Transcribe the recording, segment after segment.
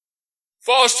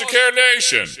Foster Care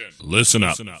Nation, listen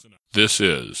up. This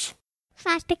is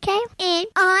Foster Care and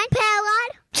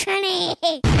Unparalleled Journey.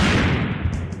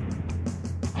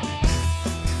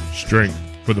 Strength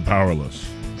for the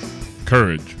powerless,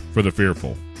 courage for the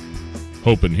fearful,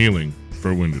 hope and healing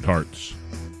for wounded hearts.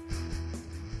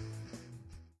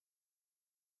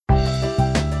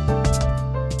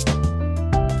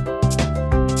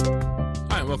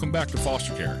 Hi, and welcome back to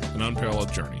Foster Care, an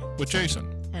Unparalleled Journey with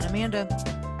Jason and Amanda.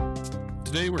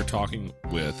 Today we're talking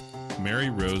with Mary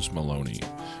Rose Maloney.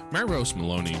 Mary Rose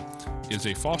Maloney is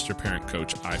a foster parent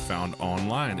coach I found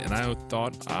online, and I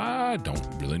thought, I don't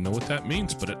really know what that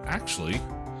means, but it actually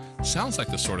sounds like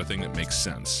the sort of thing that makes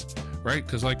sense, right?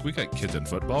 Because, like, we got kids in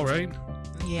football, right?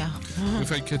 Yeah. We've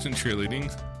had kids in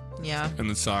cheerleading. Yeah. And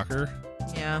in soccer.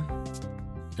 Yeah.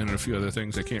 And a few other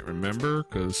things I can't remember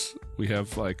because we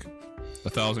have, like,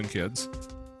 1,000 kids.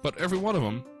 But every one of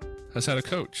them has had a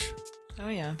coach. Oh,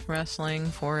 yeah. Wrestling,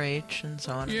 4-H, and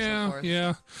so on and so forth.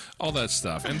 Yeah, all that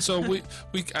stuff. And so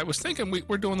I was thinking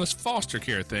we're doing this foster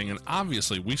care thing, and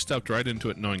obviously we stepped right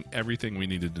into it knowing everything we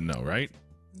needed to know, right?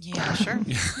 Yeah, sure.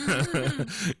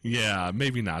 Yeah,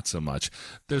 maybe not so much.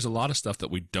 There's a lot of stuff that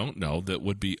we don't know that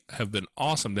would have been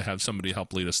awesome to have somebody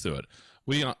help lead us through it.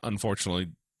 We unfortunately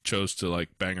chose to, like,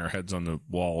 bang our heads on the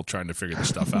wall trying to figure this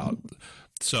stuff out.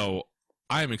 So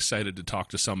I am excited to talk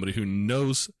to somebody who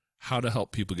knows how to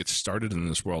help people get started in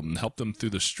this world and help them through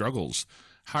the struggles.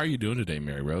 How are you doing today,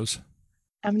 Mary Rose?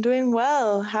 I'm doing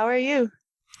well. How are you?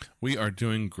 We are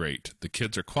doing great. The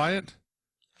kids are quiet.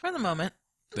 For the moment.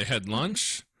 They had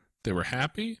lunch. They were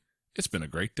happy. It's been a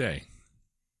great day.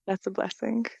 That's a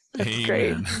blessing. That's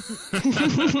Amen.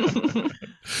 great.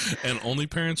 And only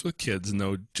parents with kids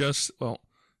know I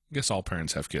guess all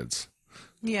parents have kids.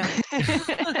 Yeah.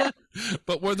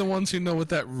 But we're the ones who know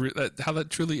what how that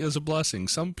truly is a blessing.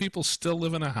 Some people still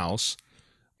live in a house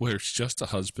where it's just a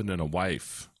husband and a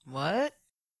wife. What?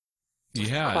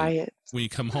 Yeah. Quiet. When you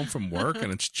come home from work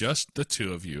and it's just the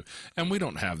two of you. And we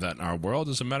don't have that in our world.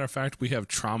 As a matter of fact, we have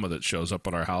trauma that shows up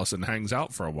at our house and hangs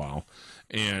out for a while.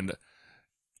 And,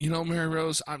 Mary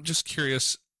Rose, I'm just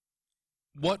curious,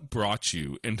 what brought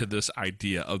you into this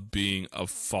idea of being a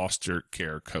foster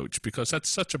care coach? Because that's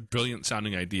such a brilliant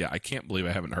sounding idea. I can't believe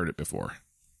I haven't heard it before.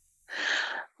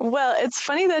 Well, it's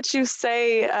funny that you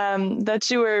say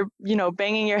that you were,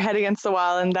 banging your head against the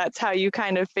wall and that's how you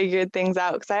kind of figured things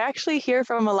out. Because I actually hear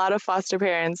from a lot of foster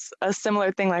parents a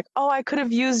similar thing like, oh, I could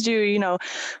have used you,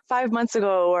 5 months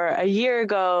ago or a year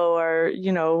ago or,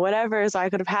 whatever. So I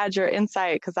could have had your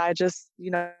insight because I just,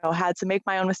 had to make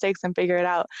my own mistakes and figure it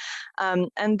out.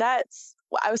 And I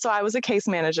was a case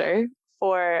manager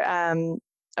for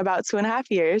about 2.5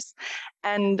 years.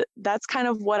 And that's kind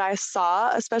of what I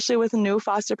saw, especially with new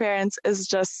foster parents, is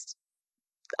just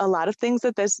a lot of things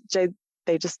that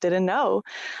they just didn't know.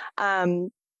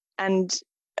 And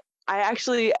I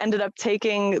actually ended up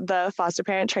taking the foster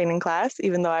parent training class,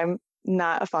 even though I'm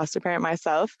not a foster parent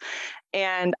myself.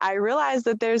 And I realized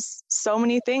that there's so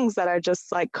many things that are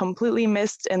just like completely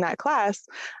missed in that class.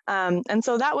 And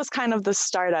so that was kind of the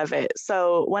start of it.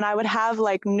 So when I would have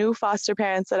like new foster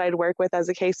parents that I'd work with as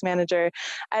a case manager,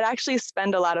 I'd actually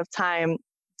spend a lot of time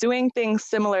doing things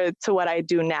similar to what I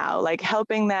do now, like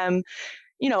helping them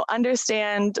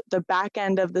understand the back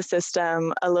end of the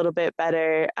system a little bit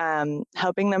better,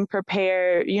 helping them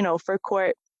prepare, for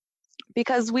court.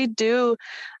 Because we do,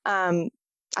 I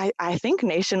think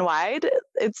nationwide,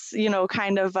 it's,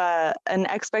 kind of an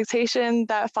expectation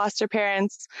that foster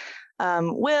parents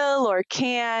will or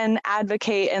can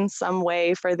advocate in some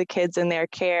way for the kids in their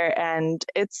care. And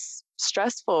it's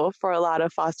stressful for a lot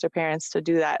of foster parents to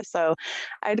do that. So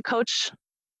I'd coach,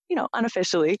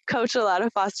 unofficially coach a lot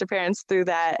of foster parents through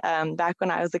that back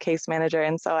when I was a case manager.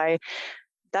 And so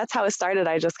that's how it started.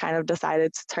 I just kind of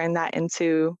decided to turn that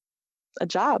into a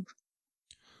job.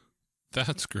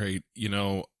 That's great.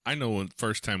 I know when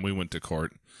first time we went to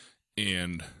court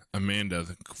and Amanda,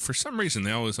 for some reason,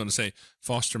 they always want to say,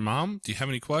 foster mom, do you have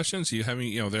any questions? Do you have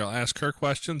any, they'll ask her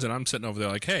questions and I'm sitting over there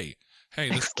like, hey,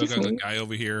 this guy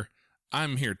over here,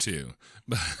 I'm here too.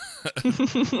 But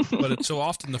it's so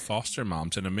often the foster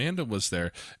moms, and Amanda was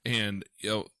there, and,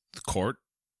 the court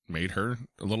made her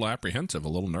a little apprehensive, a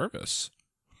little nervous.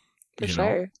 For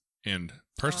sure. And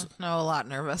a lot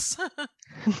nervous.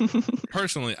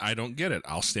 Personally, I don't get it.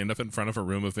 I'll stand up in front of a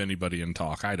room of anybody and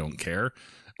talk. I don't care.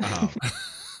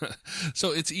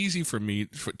 So it's easy for me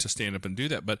to stand up and do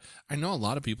that. But I know a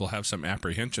lot of people have some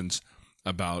apprehensions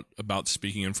about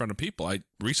speaking in front of people. I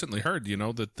recently heard,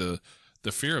 that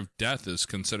the fear of death is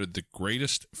considered the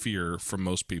greatest fear for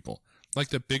most people. Like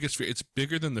the biggest fear. It's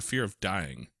bigger than the fear of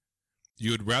dying.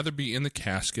 you would rather be in the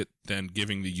casket than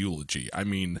giving the eulogy. I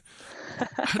mean,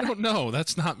 I don't know.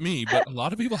 That's not me, but a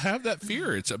lot of people have that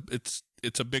fear. It's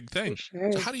a big thing.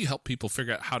 Sure. So how do you help people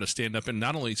figure out how to stand up and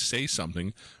not only say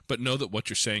something, but know that what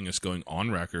you're saying is going on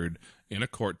record in a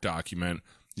court document?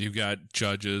 You've got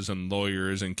judges and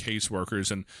lawyers and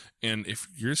caseworkers, and if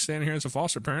you're standing here as a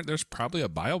foster parent, there's probably a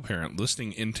bio parent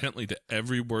listening intently to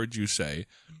every word you say,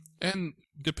 and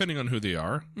depending on who they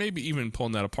are, maybe even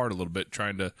pulling that apart a little bit,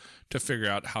 trying to figure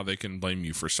out how they can blame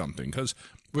you for something. Because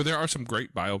where there are some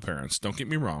great bio parents, don't get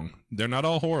me wrong, they're not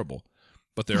all horrible,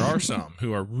 but there are some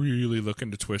who are really looking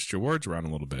to twist your words around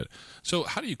a little bit. So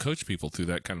how do you coach people through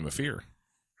that kind of a fear?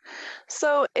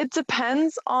 So it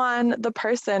depends on the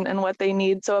person and what they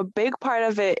need. So a big part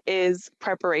of it is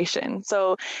preparation.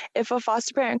 So if a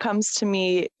foster parent comes to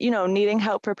me, needing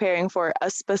help preparing for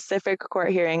a specific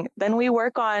court hearing, then we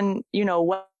work on,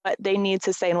 what they need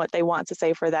to say and what they want to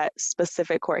say for that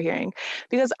specific court hearing.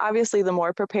 Because obviously the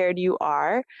more prepared you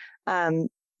are,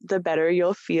 the better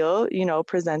you'll feel,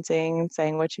 presenting and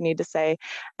saying what you need to say.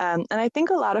 And I think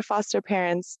a lot of foster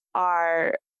parents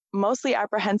are mostly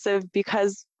apprehensive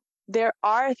because there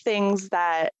are things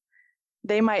that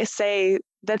they might say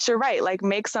that you're right, like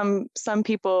make some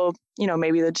people,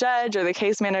 maybe the judge or the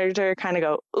case manager kind of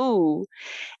go, ooh.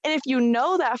 And if you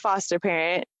know that foster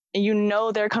parent,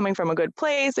 they're coming from a good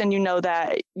place and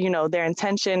that, their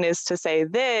intention is to say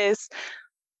this,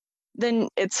 then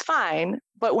it's fine.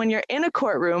 But when you're in a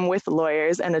courtroom with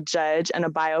lawyers and a judge and a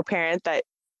bio parent that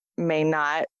may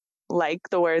not like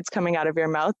the words coming out of your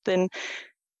mouth, then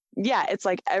yeah, it's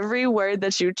like every word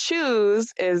that you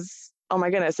choose is, oh my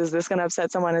goodness, is this going to upset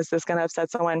someone? Is this going to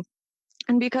upset someone?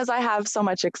 And because I have so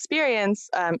much experience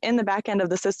in the back end of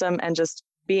the system and just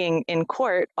being in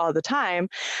court all the time,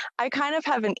 I kind of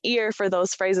have an ear for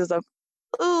those phrases of,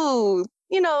 ooh,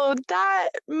 that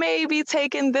may be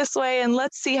taken this way, and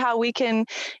let's see how we can,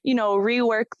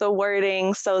 rework the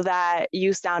wording so that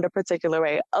you sound a particular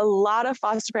way. A lot of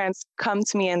foster parents come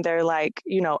to me and they're like,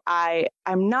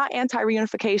 I'm not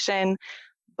anti-reunification,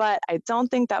 but I don't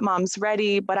think that mom's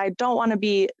ready, but I don't want to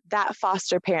be that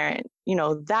foster parent,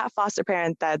 that foster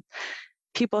parent that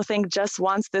people think just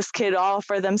wants this kid all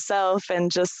for themselves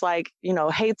and just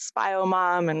hates bio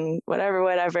mom and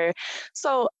whatever.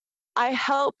 So I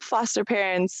help foster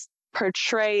parents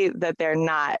portray that they're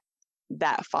not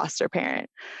that foster parent.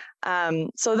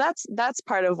 So that's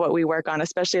part of what we work on,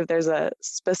 especially if there's a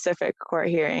specific court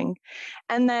hearing.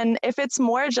 And then if it's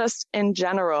more just in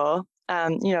general,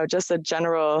 just a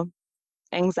general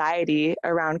anxiety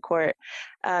around court,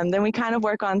 then we kind of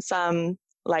work on some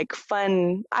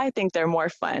fun, I think they're more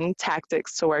fun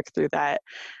tactics to work through that.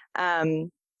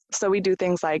 So we do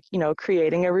things like,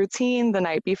 creating a routine the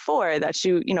night before that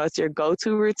it's your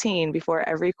go-to routine before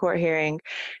every court hearing,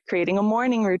 creating a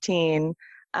morning routine.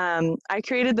 I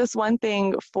created this one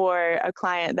thing for a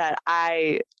client that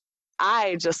I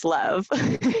just love,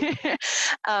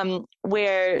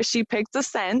 where she picked a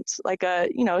scent,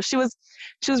 she was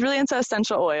really into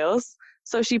essential oils.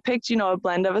 So she picked, a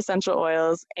blend of essential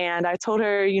oils, and I told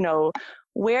her,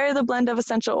 wear the blend of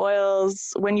essential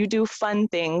oils when you do fun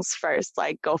things first,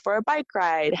 like go for a bike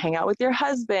ride, hang out with your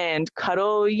husband,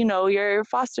 cuddle, your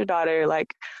foster daughter,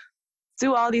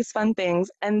 do all these fun things,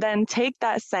 and then take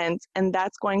that scent, and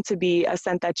that's going to be a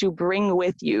scent that you bring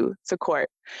with you to court.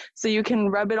 So you can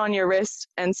rub it on your wrist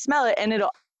and smell it, and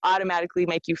it'll automatically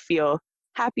make you feel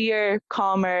happier,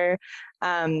 calmer,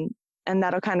 and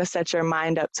that'll kind of set your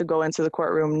mind up to go into the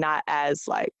courtroom not as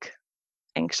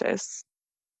anxious.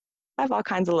 I have all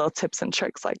kinds of little tips and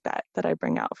tricks like that I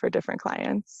bring out for different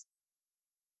clients.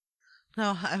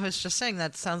 No, I was just saying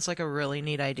that sounds like a really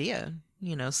neat idea.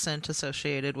 Scent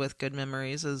associated with good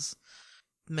memories is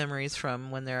memories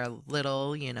from when they're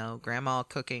little, grandma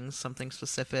cooking something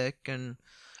specific. And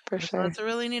for sure, that's a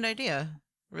really neat idea.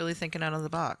 Really thinking out of the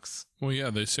box. Well,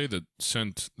 yeah, they say that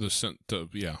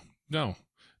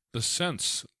the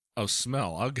sense of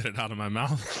smell, I'll get it out of my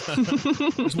mouth.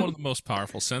 It's one of the most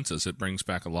powerful senses. It brings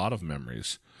back a lot of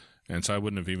memories. And so I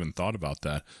wouldn't have even thought about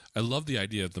that. I love the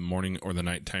idea of the morning or the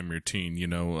nighttime routine.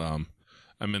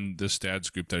 I'm in this dad's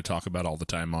group that I talk about all the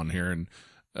time on here. And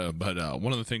but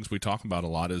one of the things we talk about a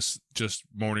lot is just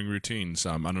morning routines.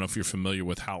 I don't know if you're familiar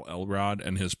with Hal Elrod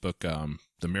and his book,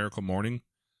 The Miracle Morning.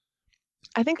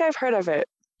 I think I've heard of it.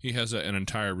 He has an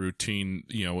entire routine,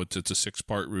 it's a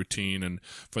 6-part routine. And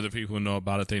for the people who know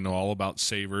about it, they know all about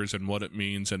savers and what it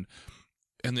means. And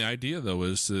the idea, though,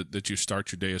 is that you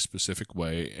start your day a specific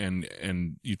way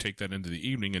and you take that into the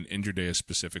evening and end your day a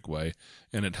specific way.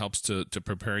 And it helps to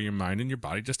prepare your mind and your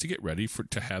body just to get ready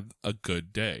to have a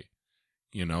good day,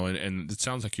 and it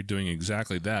sounds like you're doing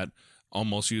exactly that.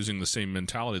 almost using the same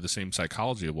mentality, the same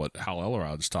psychology of what Hal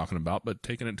Elrod is talking about, but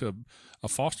taking it to a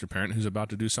foster parent who's about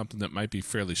to do something that might be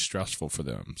fairly stressful for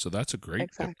them. So that's a great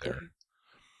tip there.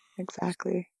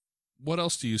 Exactly. What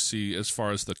else do you see as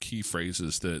far as the key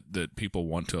phrases that people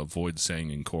want to avoid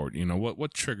saying in court? You know,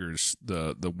 what triggers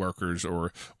the workers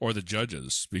or the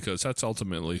judges? Because that's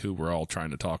ultimately who we're all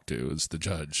trying to talk to, is the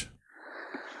judge.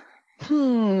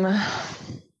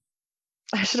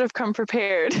 I should have come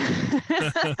prepared.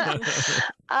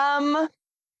 I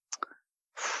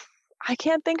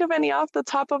can't think of any off the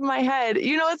top of my head.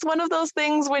 You know, it's one of those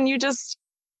things when you just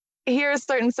hear a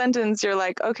certain sentence, you're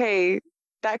like, okay,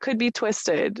 that could be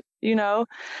twisted, you know?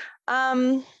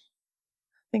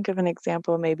 Think of an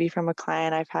example maybe from a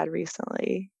client I've had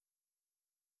recently.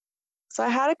 So I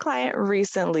had a client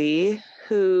recently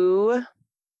who,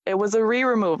 it was a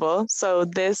re-removal. So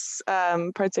this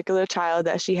particular child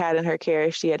that she had in her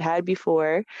care, she had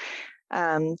before.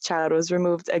 Child was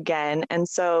removed again. And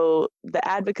so the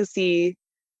advocacy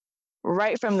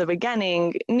right from the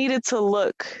beginning needed to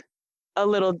look a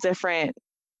little different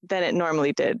than it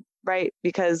normally did, right?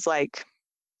 Because like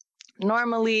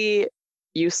normally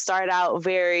you start out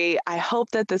I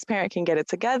hope that this parent can get it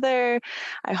together.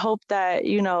 I hope that,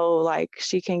 you know, like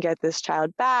she can get this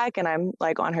child back and I'm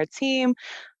like on her team.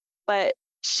 But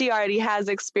she already has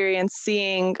experience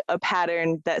seeing a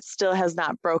pattern that still has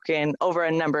not broken over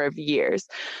a number of years.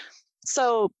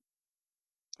 So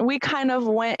we kind of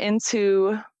went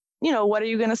into, you know, what are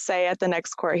you going to say at the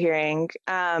next court hearing?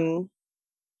 And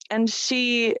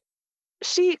she,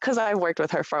 because I've worked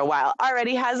with her for a while,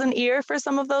 already has an ear for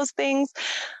some of those things.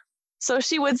 So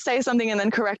she would say something and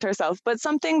then correct herself. But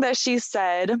something that she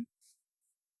said,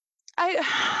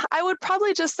 I would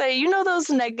probably just say, you know, those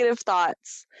negative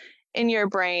thoughts in your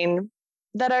brain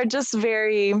that are just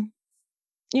very,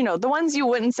 you know, the ones you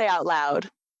wouldn't say out loud.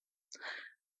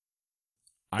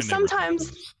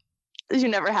 Sometimes you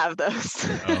never have those.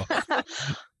 Oh.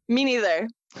 Me neither.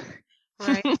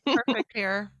 Right. Perfect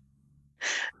here.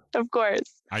 Of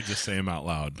course. I just say them out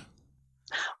loud.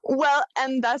 Well,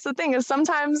 and that's the thing is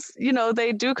sometimes, you know,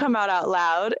 they do come out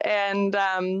loud. And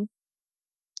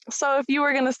so if you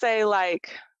were going to say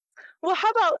like, well, how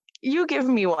about you give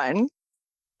me one?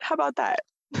 How about that?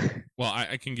 Well,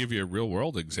 I can give you a real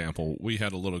world example. We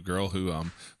had a little girl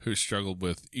who struggled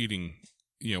with eating,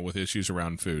 you know, with issues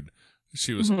around food.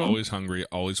 She was always hungry,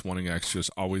 always wanting extras,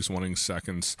 always wanting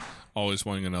seconds, always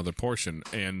wanting another portion.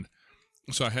 And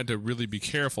so I had to really be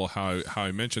careful how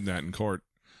I mentioned that in court,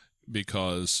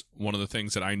 because one of the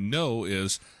things that I know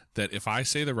is that if I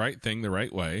say the right thing the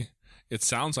right way, it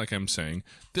sounds like I'm saying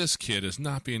this kid is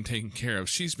not being taken care of.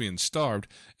 She's being starved.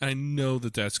 And I know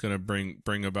that that's going to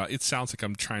bring about, it sounds like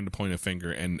I'm trying to point a finger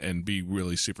and be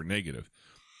really super negative.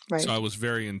 Right. So I was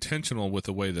very intentional with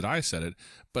the way that I said it,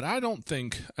 but I don't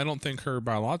think her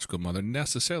biological mother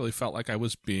necessarily felt like I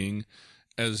was being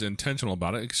as intentional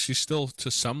about it. She still, to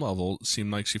some level,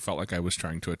 seemed like she felt like I was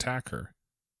trying to attack her.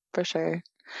 For sure.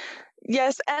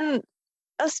 Yes, and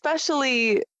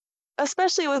especially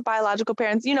with biological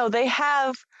parents, you know, they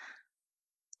have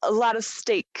a lot of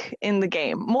stake in the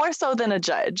game, more so than a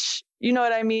judge. You know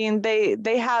what I mean?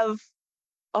 They have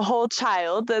a whole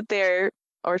child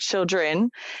or children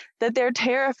that they're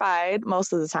terrified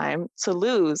most of the time to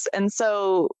lose. And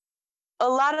so a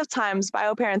lot of times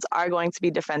bio parents are going to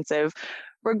be defensive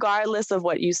regardless of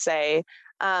what you say.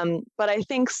 But I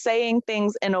think saying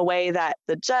things in a way that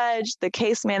the judge, the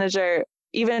case manager,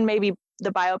 even maybe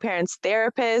the bio parent's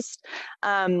therapist,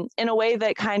 in a way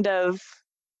that kind of,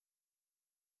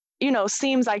 you know,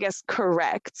 seems, I guess,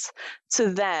 correct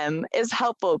to them is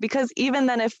helpful. Because even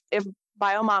then, if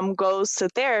bio mom goes to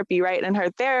therapy, right, and her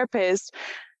therapist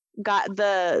got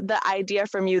the idea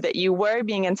from you that you were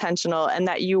being intentional and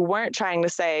that you weren't trying to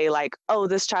say like, oh,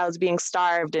 this child's being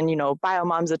starved and, you know, bio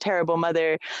mom's a terrible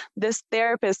mother, this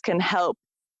therapist can help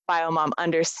bio mom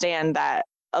understand that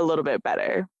a little bit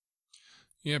better.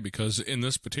 Yeah, because in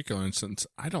this particular instance,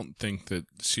 I don't think that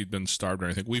she'd been starved or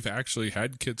anything. We've actually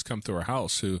had kids come to our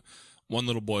house who, one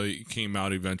little boy came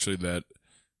out eventually that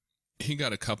he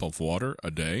got a cup of water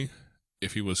a day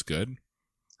if he was good.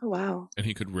 Oh, wow. And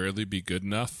he could rarely be good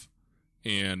enough.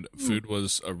 And food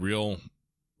was a real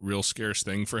scarce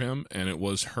thing for him. And it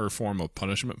was her form of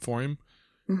punishment for him.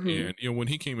 Mm-hmm. And, you know, when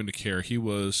he came into care, he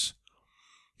was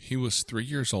 3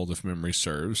 years old, if memory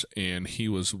serves. And he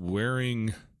was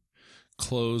wearing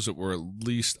clothes that were at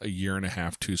least a year and a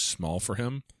half too small for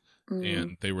him.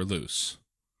 And they were loose.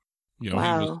 You know,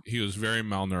 wow. he was very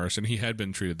malnourished, and he had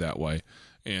been treated that way.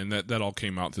 And that all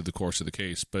came out through the course of the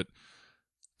case. But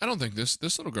I don't think this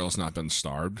little girl's not been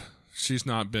starved. She's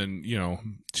not been, you know,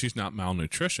 she's not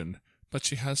malnutritioned, but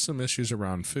she has some issues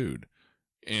around food.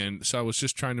 And so I was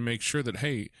just trying to make sure that,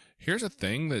 hey, here's a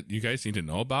thing that you guys need to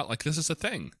know about. Like, this is a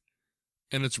thing.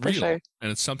 And it's real. sure.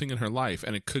 And it's something in her life.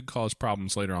 And it could cause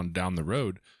problems later on down the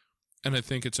road. And I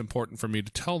think it's important for me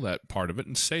to tell that part of it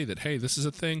and say that, hey, this is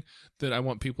a thing that I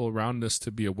want people around us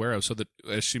to be aware of, so that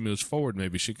as she moves forward,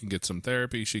 maybe she can get some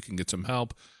therapy, she can get some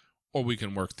help, or we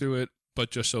can work through it. But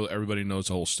just so everybody knows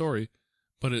the whole story.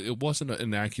 But it wasn't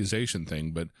an accusation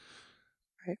thing. But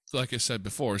Right. like I said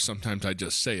before, sometimes I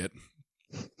just say it.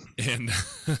 And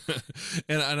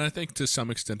and I think to some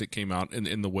extent it came out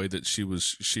in the way that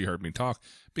she heard me talk,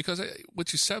 because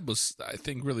what you said was, I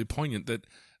think, really poignant, that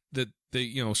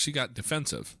they, she got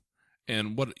defensive,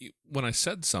 and when I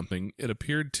said something, it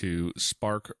appeared to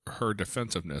spark her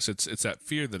defensiveness. It's that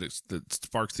fear that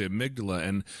sparks the amygdala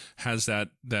and has that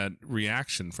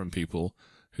reaction from people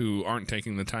who aren't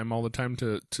taking the time all the time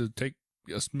to take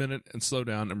a minute and slow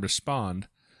down and respond,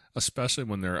 especially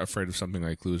when they're afraid of something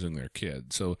like losing their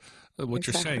kid. So what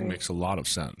you're saying makes a lot of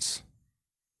sense.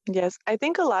 Yes, I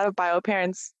think a lot of bio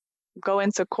parents go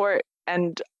into court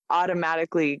and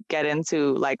automatically get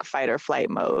into like fight or flight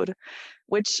mode,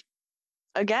 which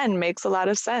again makes a lot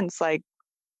of sense. Like,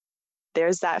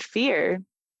 there's that fear.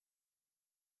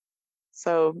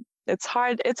 So it's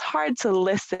hard to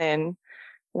listen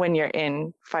when you're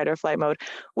in fight or flight mode,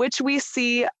 which we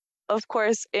see, of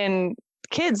course, in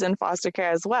kids in foster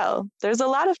care as well. There's a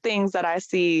lot of things that I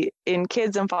see in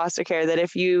kids in foster care that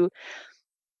if you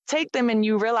take them and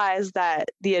you realize that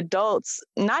the adults,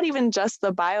 not even just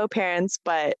the bio parents,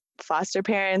 but foster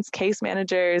parents, case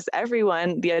managers,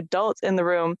 everyone, the adults in the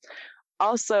room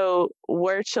also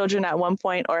were children at one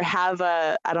point, or have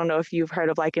I don't know if you've heard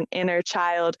of like an inner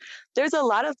child. There's a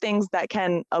lot of things that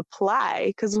can apply,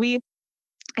 because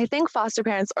I think foster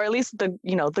parents, or at least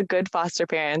the good foster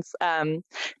parents,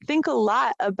 think a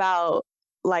lot about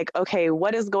like, okay,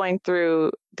 what is going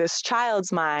through this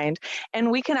child's mind?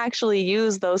 And we can actually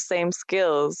use those same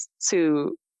skills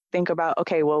to think about,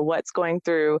 okay, well, what's going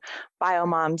through bio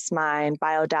mom's mind,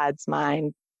 bio dad's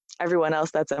mind, everyone else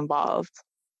that's involved.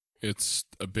 It's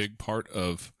a big part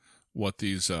of what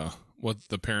what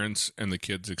the parents and the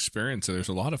kids experience. There's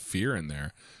a lot of fear in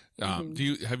there.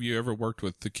 Have you ever worked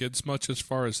with the kids much as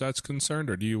far as that's concerned,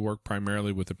 or do you work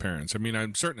primarily with the parents? I mean,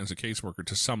 I'm certain as a caseworker,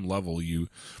 to some level, you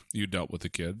dealt with the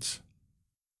kids.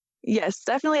 Yes,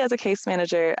 definitely. As a case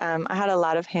manager, I had a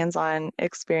lot of hands-on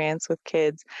experience with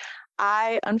kids.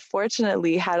 I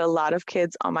unfortunately had a lot of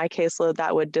kids on my caseload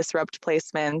that would disrupt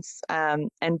placements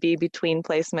and be between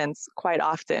placements quite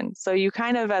often. So you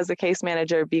kind of, as a case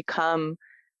manager, become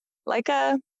like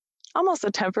almost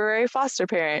a temporary foster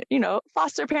parent,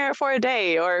 foster parent for a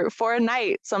day or for a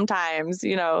night sometimes,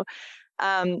 So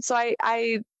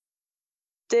I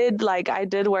did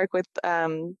work with,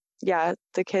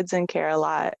 the kids in care a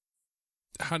lot.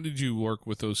 How did you work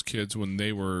with those kids when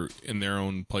they were in their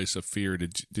own place of fear?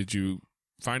 Did you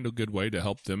find a good way to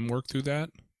help them work through that?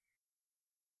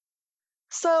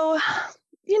 So,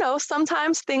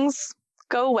 sometimes things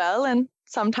go well and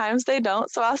sometimes they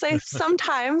don't. So I'll say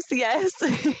sometimes, yes.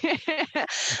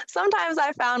 Sometimes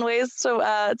I found ways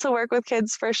to work with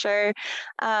kids for sure.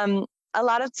 A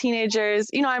lot of teenagers,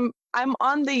 I'm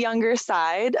on the younger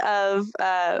side of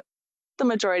the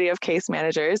majority of case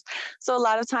managers. So a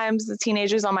lot of times the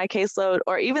teenagers on my caseload,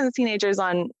 or even the teenagers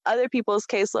on other people's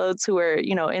caseloads who are,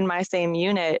 in my same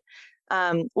unit,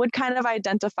 would kind of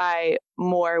identify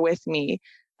more with me.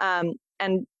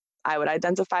 And I would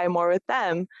identify more with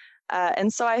them.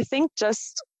 And so I think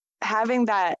just having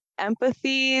that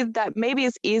empathy that maybe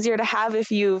is easier to have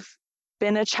if you've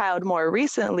been a child more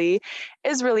recently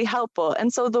is really helpful.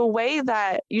 And so the way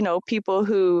that, people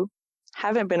who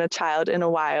haven't been a child in a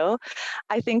while,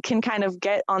 I think can kind of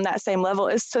get on that same level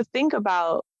is to think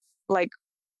about, like,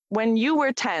 when you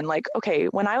were 10, like, okay,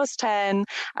 when I was 10,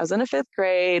 I was in a 5th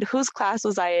grade, whose class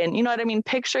was I in? You know what I mean?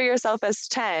 Picture yourself as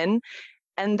 10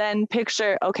 and then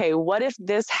picture, okay, what if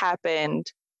this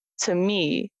happened to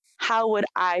me? How would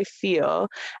I feel?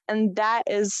 And that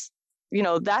is,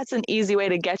 that's an easy way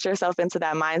to get yourself into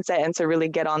that mindset and to really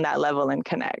get on that level and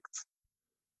connect.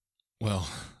 Well,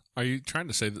 are you trying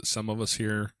to say that some of us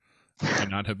here may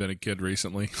not have been a kid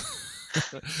recently?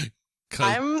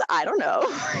 I don't know.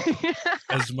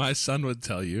 As my son would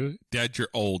tell you, Dad, you're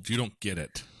old. You don't get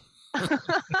it.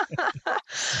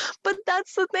 But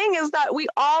that's the thing, is that we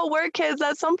all were kids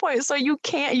at some point. So you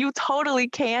totally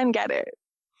can get it.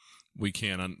 We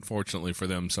can. Unfortunately for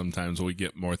them, sometimes we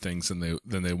get more things than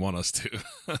they want us to.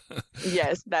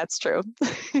 Yes, that's true.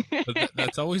 But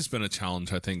that's always been a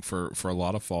challenge, I think, for a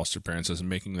lot of foster parents, is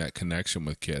making that connection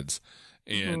with kids.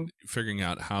 and figuring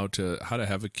out how to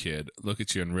have a kid look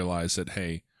at you and realize that,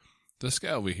 hey, this guy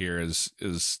over here is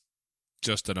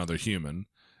just another human,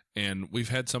 and we've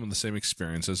had some of the same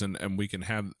experiences, and we can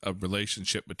have a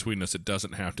relationship between us that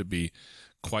doesn't have to be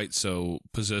quite so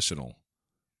positional.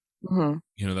 You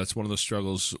know, that's one of the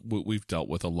struggles we've dealt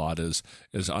with a lot is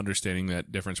understanding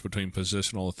that difference between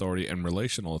positional authority and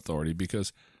relational authority,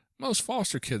 because most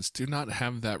foster kids do not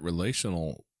have that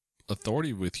relational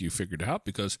authority with you figured out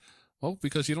because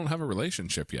you don't have a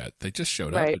relationship yet. They just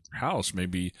showed up at your house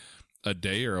maybe a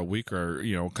day or a week or,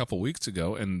 you know, a couple weeks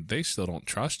ago, and they still don't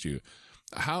trust you.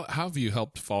 How have you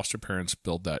helped foster parents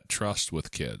build that trust with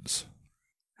kids?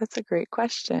 That's a great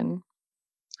question.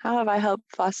 How have I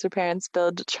helped foster parents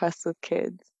build trust with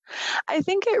kids? I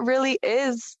think it really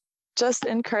is just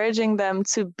encouraging them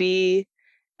to be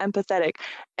empathetic.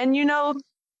 And, you know,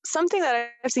 something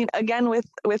that I've seen again with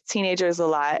teenagers a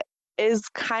lot is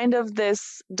kind of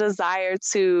this desire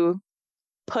to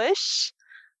push,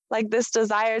 like this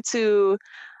desire to,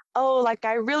 oh, like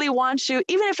I really want you,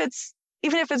 even if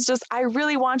it's just, I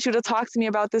really want you to talk to me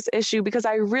about this issue because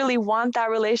I really want that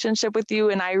relationship with you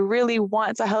and I really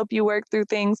want to help you work through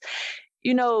things.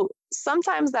 You know,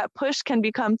 sometimes that push can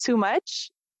become too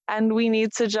much and we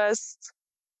need to just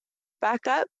back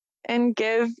up and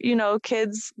give, you know,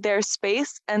 kids their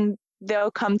space and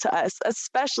they'll come to us.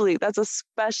 That's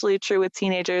especially true with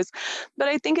teenagers. But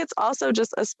I think it's also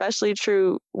just especially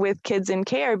true with kids in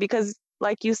care because,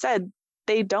 like you said,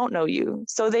 they don't know you.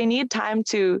 So they need time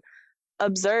to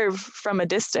observe from a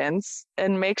distance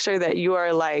and make sure that you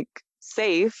are like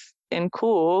safe and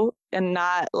cool and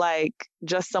not like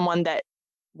just someone that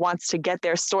wants to get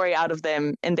their story out of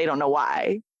them and they don't know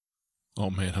why.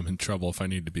 Oh man, I'm in trouble if I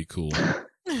need to be cool.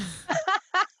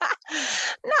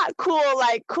 Not cool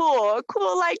like,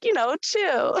 you know,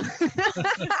 chill.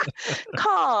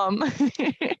 Calm.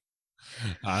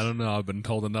 I don't know. I've been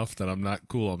told enough that I'm not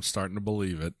cool. I'm starting to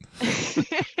believe it.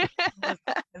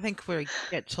 I think we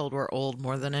get told we're old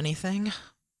more than anything.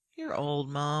 You're old,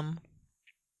 Mom.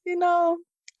 You know,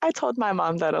 I told my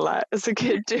mom that a lot as a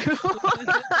kid, too.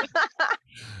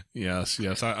 Yes.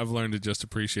 I've learned to just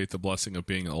appreciate the blessing of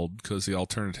being old because the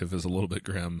alternative is a little bit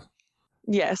grim.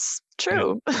 Yes,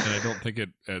 true. And I don't think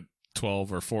at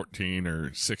 12 or 14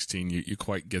 or 16 you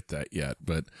quite get that yet.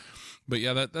 But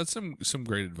yeah, that's some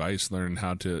great advice. Learn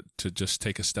how to just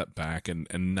take a step back and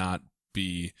not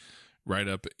be right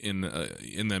up in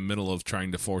the middle of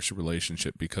trying to force a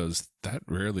relationship because that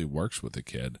rarely works with a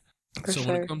kid. So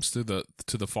when it comes to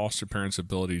the foster parent's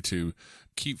ability to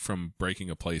keep from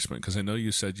breaking a placement, because I know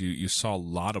you said you saw a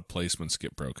lot of placements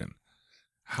get broken.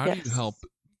 How do you help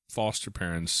foster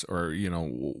parents, or, you know,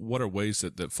 what are ways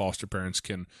that foster parents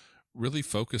can really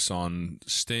focus on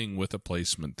staying with a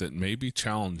placement that may be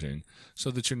challenging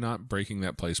so that you're not breaking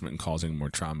that placement and causing more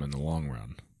trauma in the long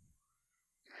run?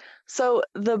 So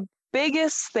the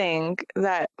biggest thing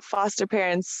that foster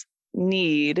parents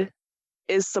need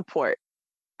is support.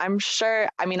 I'm sure,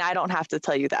 I mean, I don't have to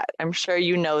tell you that. I'm sure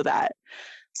you know that.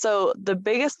 So the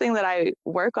biggest thing that I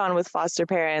work on with foster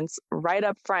parents right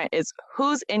up front is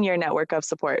who's in your network of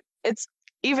support. It's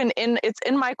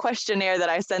in my questionnaire that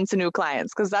I send to new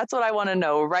clients, because that's what I want to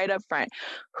know right up front.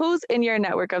 Who's in your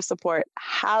network of support?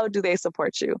 How do they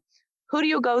support you? Who do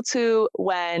you go to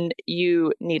when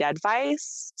you need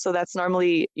advice? So that's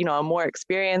normally, you know, a more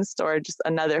experienced or just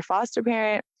another foster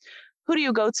parent. Who do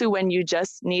you go to when you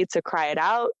just need to cry it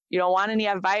out? You don't want any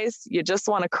advice. You just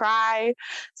want to cry.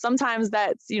 Sometimes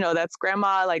that's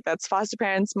grandma, like that's foster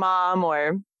parent's mom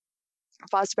or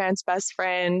foster parent's best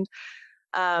friend.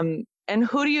 And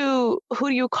who do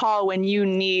you call when you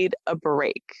need a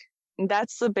break? And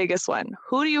that's the biggest one.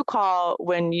 Who do you call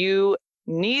when you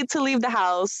need to leave the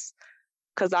house?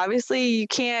 Because obviously you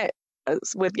can't,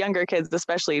 with younger kids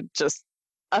especially, just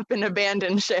up and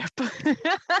abandon ship.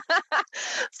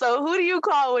 So who do you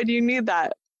call when you need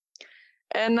that?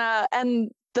 And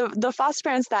the foster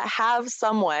parents that have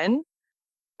someone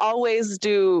always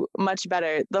do much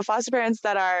better. The foster parents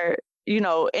that are, you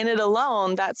know, in it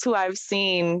alone, that's who I've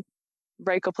seen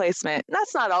break a placement.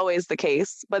 That's not always the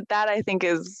case, but that I think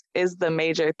is the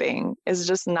major thing, is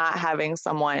just not having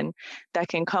someone that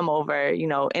can come over, you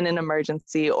know, in an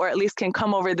emergency, or at least can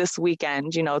come over this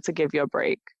weekend, you know, to give you a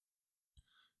break.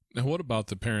 Now, what about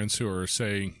the parents who are,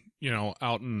 say, you know,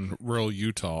 out in rural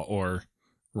Utah or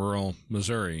rural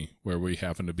Missouri, where we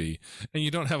happen to be, and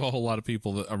you don't have a whole lot of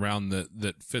people around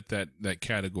that fit that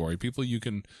category? People you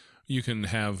can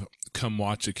have come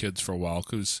watch the kids for a while,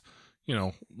 because, you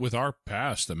know, with our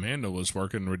past, Amanda was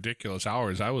working ridiculous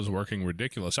hours. I was working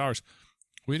ridiculous hours.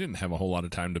 We didn't have a whole lot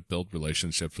of time to build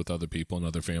relationships with other people and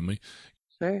other family.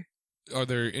 Sure. are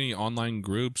there any online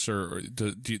groups or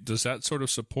does that sort of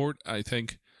support, I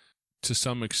think, to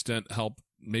some extent help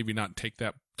maybe not take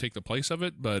the place of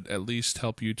it, but at least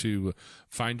help you to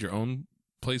find your own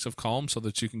place of calm so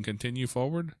that you can continue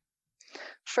forward?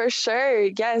 For sure,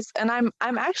 yes. And I'm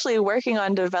actually working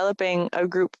on developing a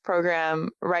group program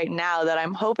right now that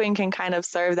I'm hoping can kind of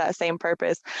serve that same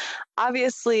purpose.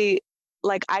 Obviously,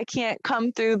 like I can't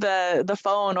come through the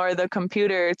phone or the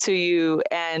computer to you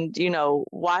and,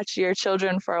 watch your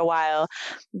children for a while,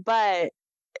 but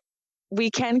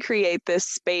we can create this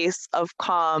space of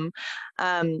calm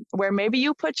where maybe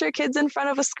you put your kids in front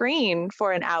of a screen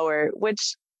for an hour,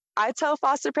 which I tell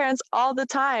foster parents all the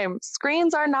time,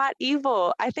 screens are not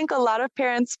evil. I think a lot of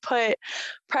parents put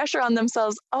pressure on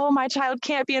themselves. Oh, my child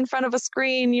can't be in front of a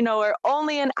screen, or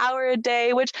only an hour a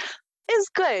day, which is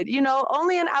good.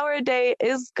 Only an hour a day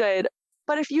is good.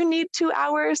 But if you need 2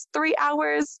 hours, 3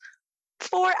 hours,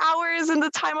 4 hours in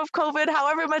the time of COVID,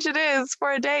 however much it is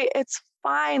for a day, it's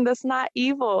fine. That's not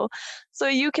evil. So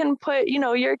you can put,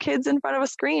 your kids in front of a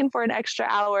screen for an extra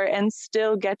hour and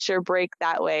still get your break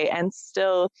that way and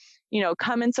still,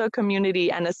 come into a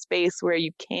community and a space where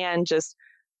you can just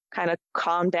kind of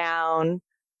calm down,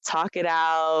 talk it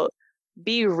out,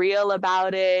 be real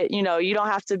about it. You don't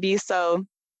have to be so,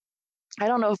 I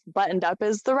don't know if buttoned up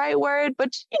is the right word, but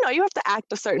you have to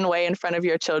act a certain way in front of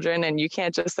your children, and you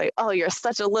can't just say, oh, you're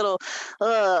such a little,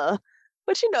 but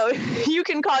you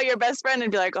can call your best friend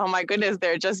and be like, oh my goodness,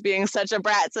 they're just being such a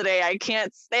brat today. I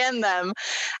can't stand them.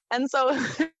 And so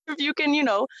if you can,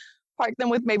 park them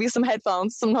with maybe some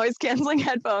headphones, some noise canceling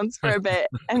headphones for a bit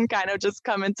and kind of just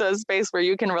come into a space where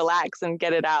you can relax and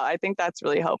get it out. I think that's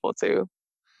really helpful too.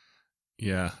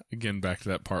 Yeah. Again, back to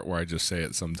that part where I just say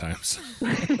it sometimes.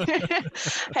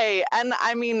 Hey, and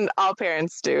I mean, all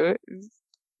parents do.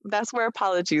 That's where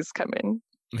apologies come in.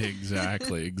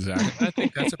 Exactly. I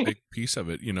think that's a big piece of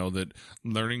it, that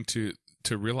learning to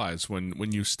realize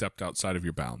when you stepped outside of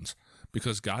your bounds,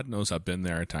 because God knows I've been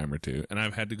there a time or two, and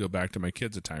I've had to go back to my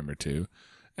kids a time or two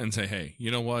and say, hey,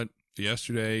 you know what?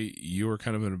 Yesterday you were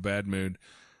kind of in a bad mood.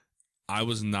 I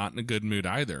was not in a good mood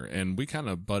either. And we kind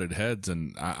of butted heads,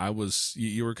 and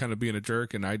you were kind of being a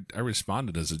jerk, and I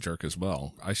responded as a jerk as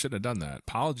well. I shouldn't have done that.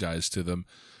 Apologized to them.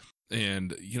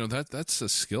 And, that's a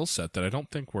skill set that I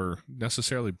don't think we're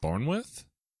necessarily born with.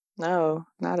 No,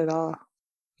 not at all.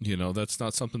 That's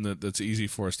not something that's easy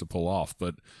for us to pull off.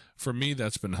 But for me,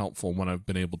 that's been helpful when I've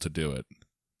been able to do it.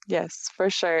 Yes, for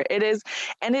sure. It is.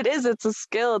 And it's a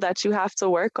skill that you have to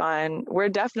work on. We're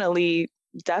definitely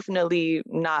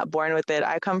not born with it.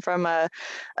 I come from a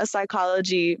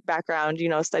psychology background,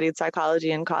 studied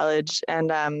psychology in college.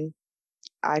 And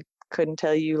I couldn't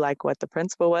tell you like what the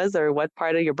principle was or what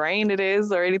part of your brain it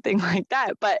is or anything like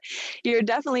that. But you're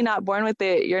definitely not born with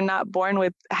it. You're not born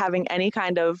with having any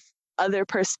kind of other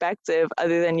perspective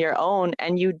other than your own.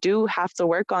 And you do have to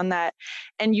work on that.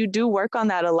 And you do work on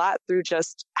that a lot through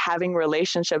just having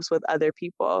relationships with other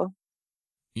people.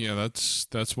 Yeah,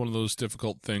 that's one of those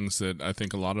difficult things that I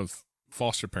think a lot of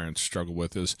foster parents struggle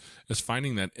with is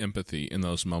finding that empathy in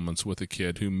those moments with a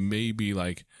kid who may be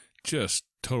like just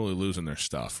totally losing their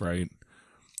stuff, right?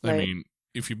 I mean,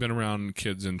 if you've been around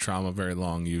kids in trauma very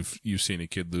long, you've seen a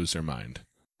kid lose their mind.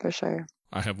 For sure.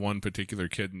 I have one particular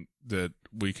kid that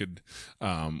we could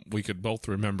both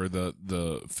remember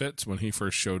the fits when he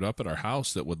first showed up at our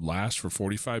house that would last for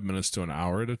 45 minutes to an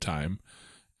hour at a time.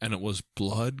 And it was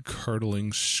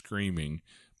blood-curdling screaming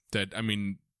that, I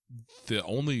mean, the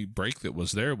only break that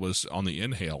was there was on the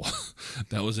inhale.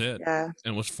 That was it. Yeah.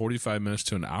 And it was 45 minutes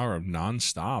to an hour of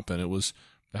nonstop. And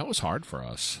that was hard for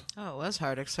us. Oh, it was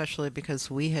hard, especially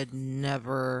because we had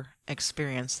never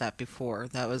experienced that before.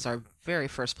 That was our very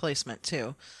first placement,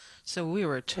 too. So we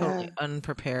were totally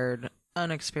unprepared,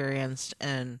 unexperienced,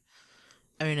 and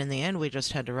I mean, in the end, we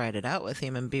just had to ride it out with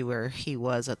him and be where he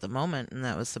was at the moment, and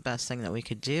that was the best thing that we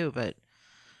could do. But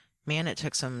man, it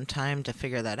took some time to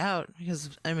figure that out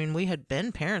because, I mean, we had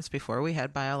been parents before. We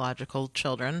had biological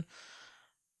children,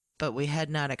 but we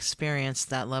had not experienced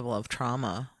that level of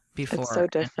trauma before. It's so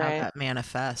different. And how that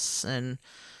manifests. And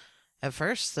at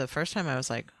first, the first time I was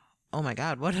like, oh my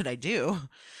God, what did I do?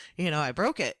 I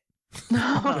broke it.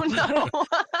 No.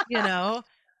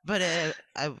 But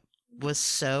I was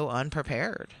so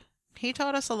unprepared. He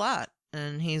taught us a lot,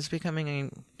 and he's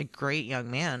becoming a great young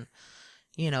man,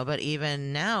 but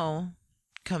even now,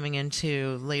 coming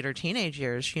into later teenage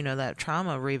years, that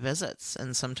trauma revisits,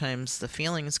 and sometimes the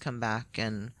feelings come back,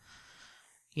 and,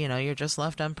 you're just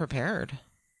left unprepared.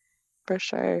 For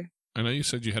sure. I know you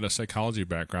said you had a psychology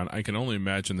background. I can only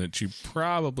imagine that you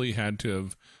probably had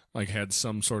to have had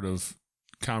some sort of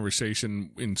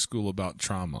conversation in school about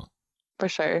trauma. For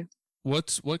sure.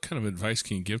 what kind of advice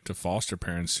can you give to foster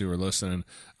parents who are listening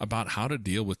about how to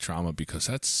deal with trauma? Because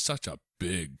that's such a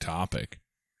big topic.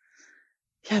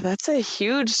 Yeah, that's a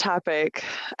huge topic.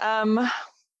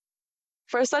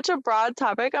 For such a broad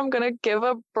topic, I'm going to give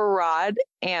a broad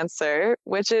answer,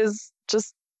 which is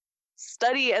just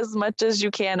study as much as you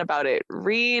can about it.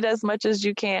 Read as much as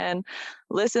you can.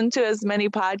 Listen to as many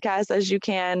podcasts as you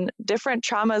can. Different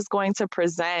trauma is going to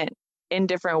present in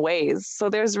different ways. So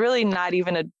there's really not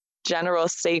even a general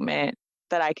statement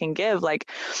that I can give.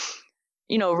 Like,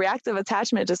 reactive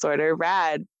attachment disorder,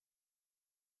 RAD,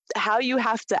 how you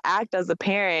have to act as a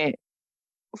parent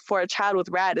for a child with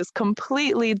RAD is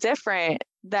completely different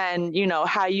than,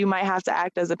 how you might have to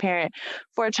act as a parent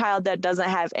for a child that doesn't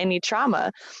have any trauma.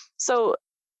 So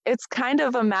it's kind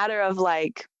of a matter of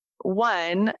like,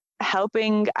 one,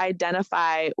 helping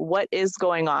identify what is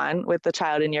going on with the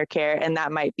child in your care. And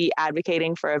that might be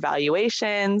advocating for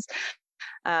evaluations,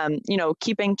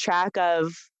 keeping track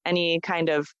of any kind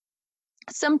of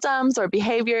symptoms or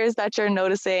behaviors that you're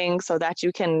noticing so that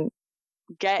you can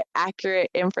get accurate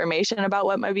information about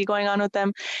what might be going on with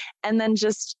them. And then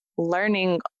just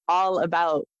learning all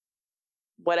about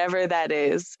whatever that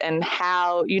is and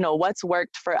how, what's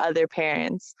worked for other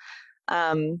parents.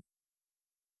 That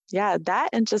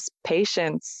and just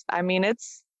patience. I mean,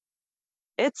 it's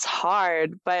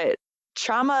hard, but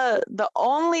trauma, the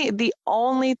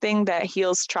only thing that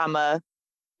heals trauma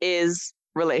is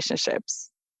relationships.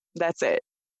 That's it.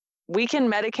 We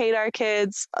can medicate our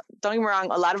kids. Don't get me wrong,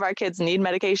 a lot of our kids need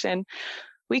medication.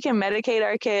 We can medicate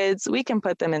our kids. We can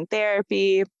put them in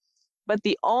therapy. But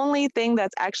the only thing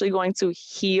that's actually going to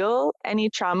heal any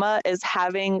trauma is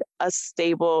having a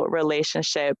stable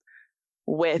relationship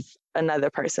with another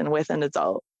person, with an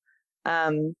adult.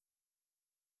 And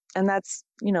that's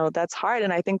hard.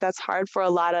 And I think that's hard for a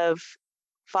lot of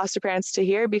foster parents to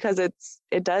hear because it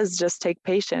does just take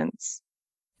patience.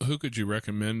 Who could you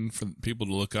recommend for people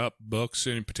to look up books,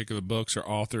 any particular books or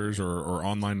authors or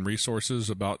online resources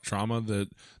about trauma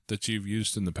that you've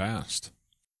used in the past?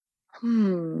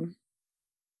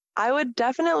 I would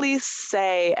definitely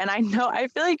say, and I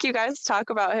feel like you guys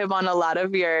talk about him on a lot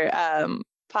of your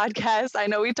podcasts. I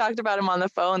know we talked about him on the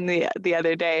phone the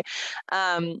other day.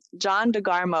 John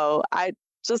DeGarmo, I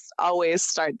just always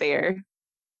start there.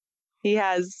 He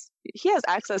has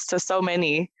access to so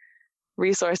many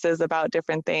resources about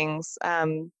different things.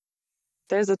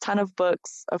 There's a ton of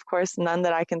books, of course, none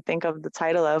that I can think of the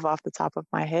title of off the top of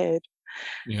my head.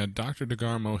 Yeah, Dr.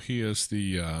 DeGarmo, he is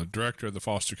the director of the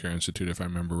Foster Care Institute, if I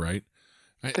remember right.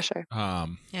 For sure.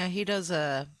 Yeah, he does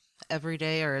every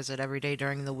day, or is it every day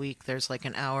during the week? There's like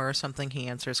an hour or something. He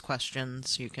answers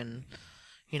questions. You can,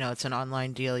 it's an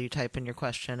online deal. You type in your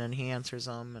question and he answers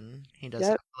them, and he does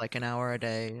it like an hour a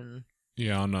day. And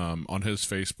yeah, on his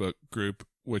Facebook group,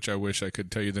 which I wish I could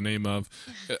tell you the name of.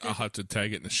 I'll have to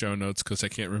tag it in the show notes because I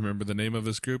can't remember the name of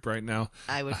his group right now.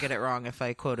 I would get it wrong if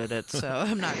I quoted it, so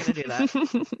I'm not going to do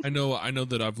that. I know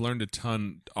that I've learned a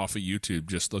ton off of YouTube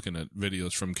just looking at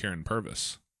videos from Karen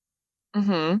Purvis.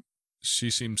 Mm-hmm.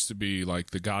 She seems to be like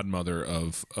the godmother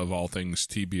of all things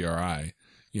TBRI.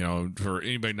 For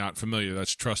anybody not familiar,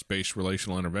 that's trust-based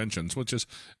relational interventions, which is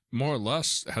more or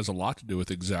less has a lot to do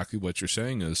with exactly what you're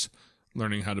saying is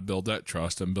learning how to build that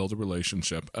trust and build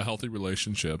a healthy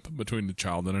relationship between the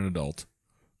child and an adult.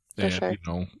 And, sure.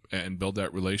 And build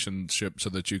that relationship so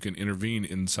that you can intervene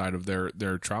inside of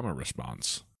their trauma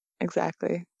response.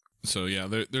 Exactly. So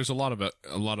yeah, there's a lot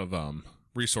of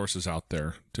resources out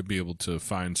there to be able to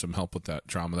find some help with that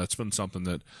trauma. That's been something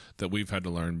that we've had to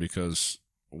learn because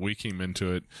we came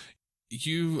into it.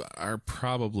 You are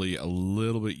probably a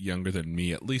little bit younger than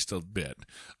me, at least a bit,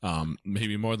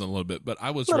 maybe more than a little bit. But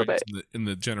I was raised in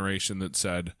the generation that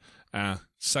said,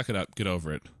 suck it up, get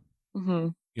over it.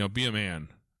 Mm-hmm. Be a man.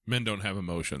 Men don't have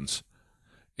emotions.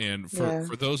 And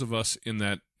for those of us in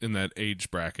that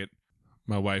age bracket,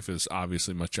 my wife is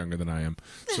obviously much younger than I am,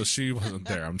 so she wasn't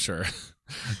there, I'm sure.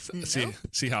 Nope.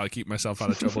 See how I keep myself out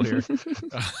of trouble here.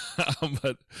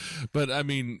 But I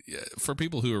mean, for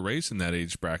people who are raised in that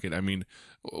age bracket, I mean,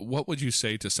 what would you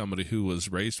say to somebody who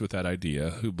was raised with that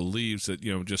idea, who believes that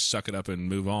just suck it up and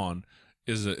move on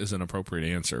is an appropriate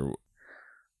answer?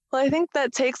 Well, I think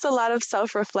that takes a lot of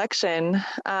self-reflection,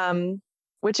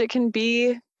 which it can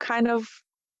be kind of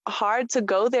hard to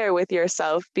go there with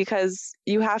yourself because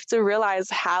you have to realize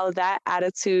how that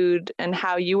attitude and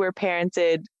how you were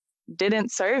parented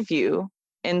didn't serve you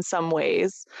in some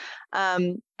ways.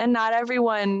 And not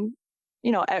everyone,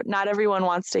 not everyone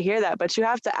wants to hear that, but you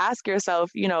have to ask yourself,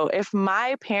 if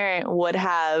my parent would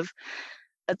have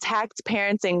attacked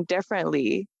parenting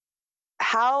differently,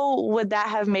 how would that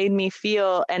have made me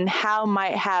feel, and how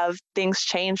might have things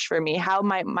changed for me? How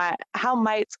might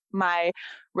my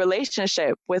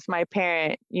relationship with my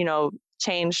parent,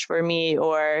 change for me,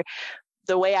 or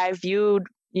the way I viewed,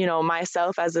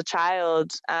 myself as a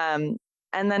child? And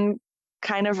then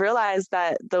kind of realize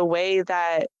that the way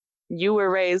that you were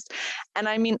raised, and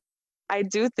I mean, I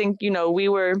do think, we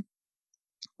were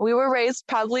raised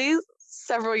probably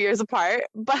several years apart,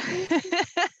 but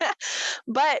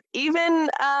but even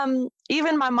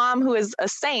my mom, who is a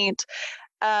saint,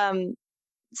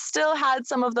 still had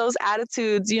some of those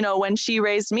attitudes, when she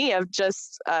raised me, of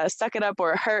just suck it up,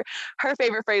 or her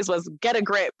favorite phrase was "get a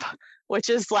grip," which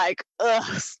is like,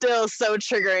 still so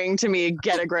triggering to me.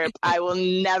 Get a grip. I will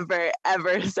never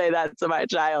ever say that to my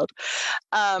child.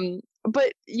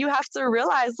 But you have to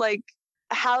realize, like,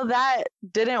 how that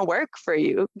didn't work for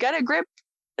you. Get a grip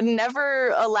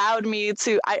never allowed me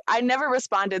to, I never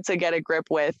responded to get a grip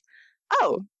with,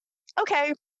 oh,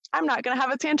 okay, I'm not going to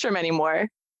have a tantrum anymore.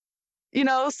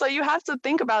 So you have to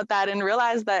think about that and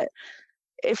realize that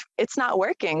if it's not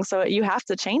working, so you have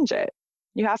to change it.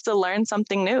 You have to learn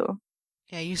something new.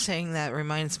 Yeah, you saying that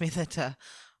reminds me that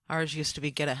ours used to be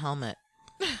get a helmet.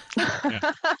 Yeah.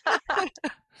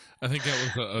 I think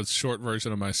that was a short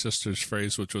version of my sister's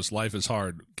phrase, which was "life is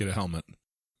hard, get a helmet."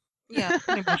 Yeah,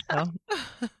 pretty much so.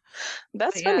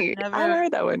 That's funny. I haven't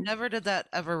heard that one. Never did that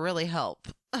ever really help.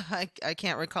 I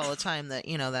can't recall a time that,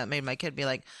 that made my kid be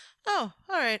like, oh,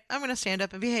 all right, I'm going to stand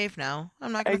up and behave now.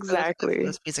 I'm not going to exactly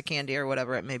this piece of candy or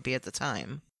whatever it may be at the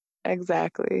time.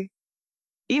 Exactly.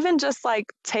 Even just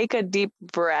like take a deep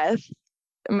breath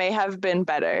may have been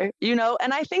better,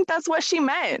 and I think that's what she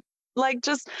meant. Like,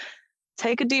 just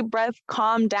take a deep breath,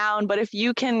 calm down. But if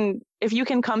you can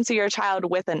come to your child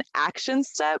with an action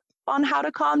step on how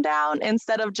to calm down,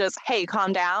 instead of just, hey,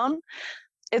 calm down,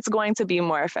 it's going to be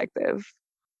more effective.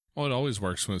 Well, it always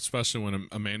works, especially when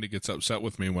Amanda gets upset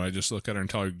with me, when I just look at her and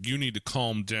tell her, you need to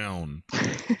calm down.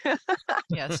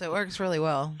 Yes, it works really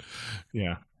well.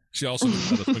 Yeah. She also knows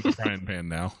how to swing a frying pan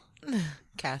now.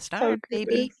 Cast out,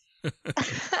 baby.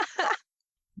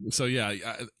 So yeah,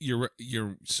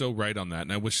 you're so right on that,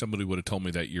 and I wish somebody would have told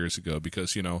me that years ago,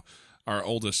 because our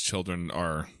oldest children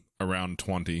are around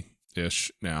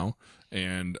 20-ish now,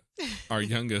 and our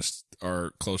youngest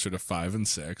are closer to 5 and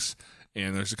 6,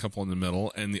 and there's a couple in the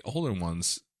middle, and the older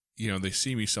ones, they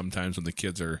see me sometimes when the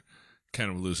kids are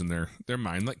kind of losing their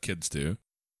mind, like kids do,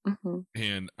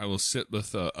 and I will sit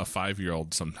with a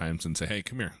 5-year-old sometimes and say, hey,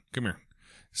 come here,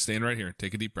 stand right here,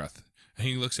 take a deep breath. And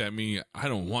he looks at me, I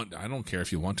don't care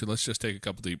if you want to. Let's just take a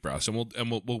couple deep breaths, and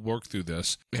we'll work through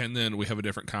this. And then we have a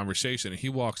different conversation. And he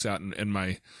walks out, and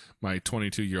my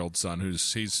 22-year-old son,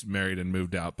 he's married and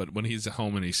moved out, but when he's at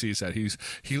home and he sees that,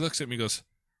 he looks at me and goes,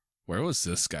 where was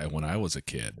this guy when I was a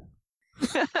kid?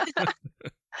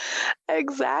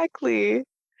 Exactly.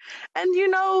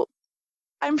 And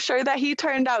I'm sure that he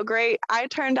turned out great. I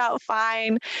turned out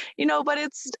fine, but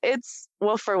it's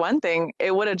well, for one thing,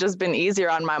 it would have just been easier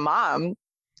on my mom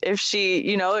if she,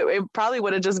 it probably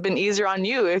would have just been easier on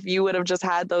you if you would have just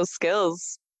had those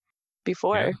skills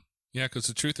before. Yeah, because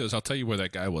the truth is, I'll tell you where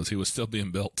that guy was. He was still being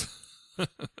built.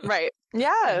 Right.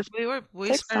 Yeah.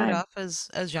 We started off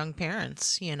as young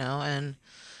parents, and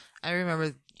I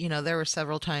remember, there were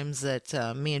several times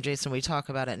that me and Jason, we talk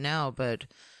about it now, but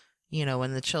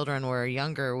when the children were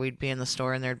younger, we'd be in the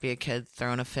store and there'd be a kid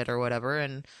throwing a fit or whatever.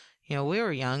 And, we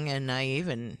were young and naive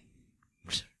and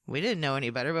we didn't know any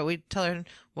better, but we'd tell her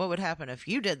what would happen if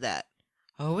you did that.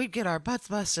 Oh, we'd get our butts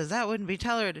busted. That wouldn't be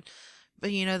tolerated.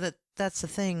 But that's the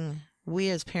thing. We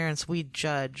as parents, we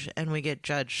judge, and we get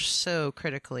judged so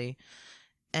critically.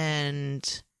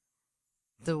 And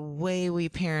the way we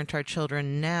parent our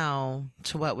children now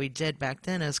to what we did back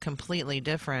then is completely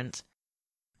different.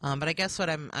 But I guess what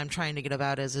I'm trying to get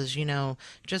about is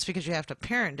just because you have to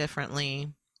parent differently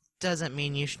doesn't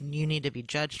mean you need to be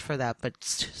judged for that. But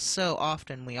so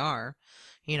often we are.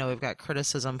 We've got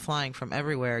criticism flying from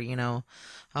everywhere.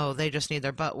 Oh, they just need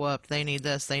their butt whooped. They need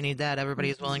this. They need that.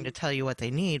 Everybody's willing to tell you what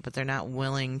they need, but they're not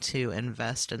willing to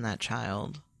invest in that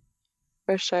child.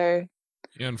 For sure.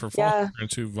 Yeah, and for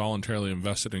parents who voluntarily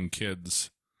invested in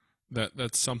kids,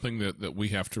 that's something that we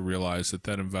have to realize,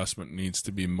 that investment needs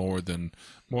to be more than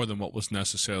what was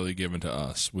necessarily given to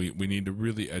us. We need to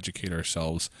really educate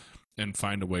ourselves and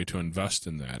find a way to invest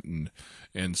in that.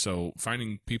 And so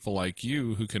finding people like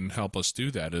you who can help us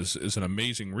do that is an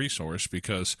amazing resource,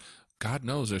 because God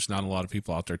knows there's not a lot of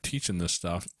people out there teaching this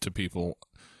stuff to people.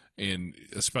 and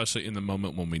especially in the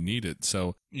moment when we need it.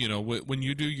 So, you know, when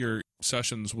you do your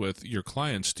sessions with your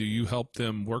clients, do you help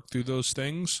them work through those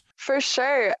things? For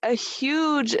sure. A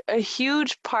huge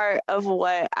part of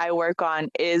what I work on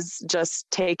is just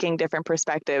taking different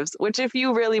perspectives, which if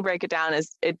you really break it down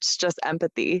it's just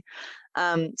empathy.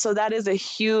 So that is a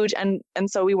huge, and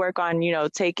so we work on, you know,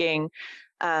 taking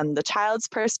the child's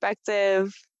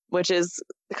perspective, which is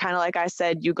kind of like I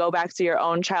said, you go back to your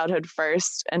own childhood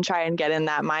first and try and get in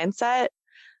that mindset.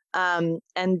 And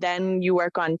then you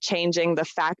work on changing the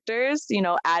factors, you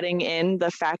know, adding in the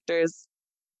factors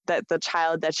that the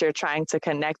child that you're trying to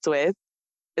connect with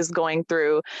is going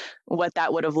through, what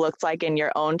that would have looked like in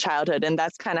your own childhood. And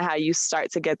that's kind of how you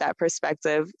start to get that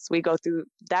perspective. So we go through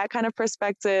that kind of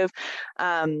perspective,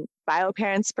 bio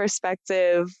parents'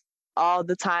 perspective all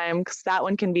the time, because that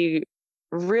one can be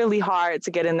really hard to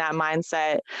get in that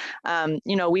mindset.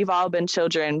 You know, we've all been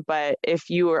children, but if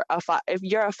you're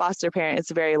a foster parent,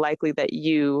 it's very likely that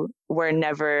you were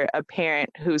never a parent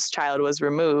whose child was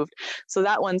removed. So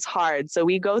that one's hard. So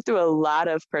we go through a lot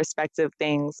of perspective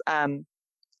things.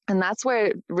 And that's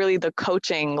where really the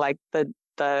coaching, like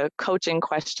the coaching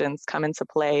questions come into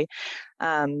play,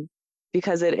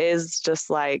 because it is just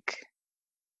like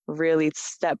really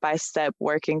step by step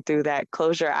working through that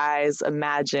close your eyes,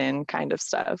 imagine kind of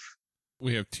stuff.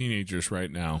 We have teenagers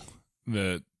right now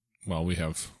that, well, we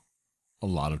have a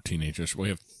lot of teenagers. We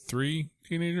have 3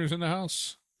 teenagers in the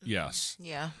house. Yes.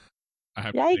 Yeah. I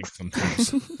have to think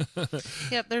sometimes.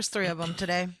 Yep, there's 3 of them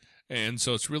today. And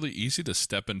so it's really easy to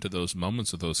step into those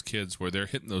moments with those kids where they're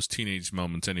hitting those teenage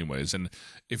moments anyways. And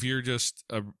if you're just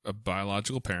a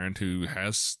biological parent who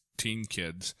has teen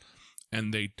kids,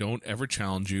 and they don't ever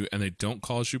challenge you and they don't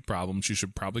cause you problems, you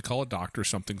should probably call a doctor.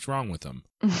 Something's wrong with them.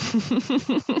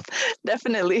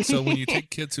 Definitely. So when you take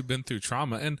kids who've been through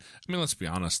trauma, and I mean, let's be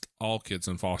honest, all kids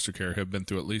in foster care have been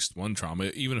through at least one trauma,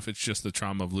 even if it's just the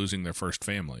trauma of losing their first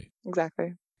family.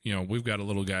 Exactly. You know, we've got a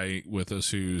little guy with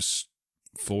us who's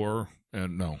 4,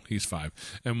 and no, he's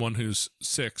 5, and one who's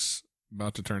 6,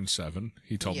 about to turn 7.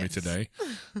 He told me today,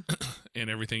 and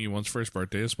everything he wants for his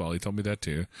birthday as well. He told me that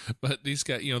too. But these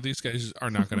guys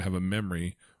are not going to have a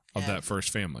memory of that first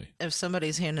family. If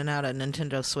somebody's handing out a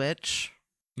Nintendo Switch,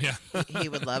 yeah, he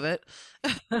would love it.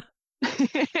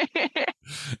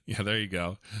 Yeah, there you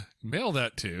go. Mail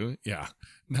that too. Yeah,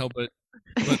 no, but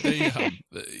they,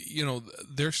 you know,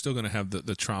 they're still going to have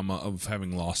the trauma of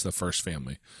having lost the first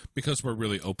family, because we're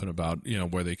really open about, you know,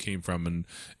 where they came from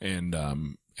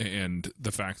and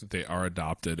the fact that they are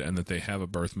adopted and that they have a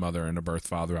birth mother and a birth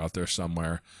father out there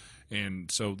somewhere. And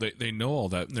so they know all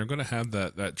that, and they're going to have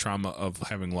that trauma of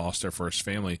having lost their first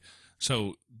family.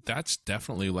 So that's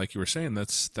definitely, like you were saying,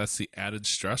 that's the added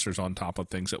stressors on top of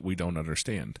things that we don't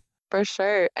understand. For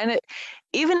sure. And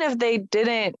even if they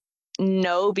didn't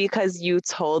know because you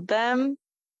told them,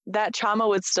 that trauma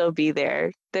would still be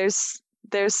there. There's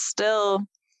still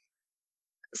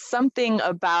something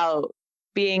about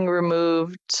being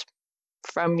removed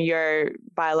from your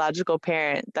biological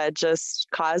parent that just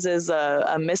causes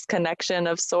a misconnection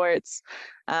of sorts.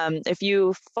 If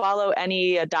you follow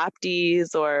any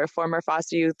adoptees or former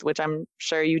foster youth, which I'm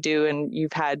sure you do, and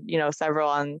you've had, you know, several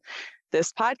on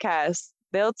this podcast,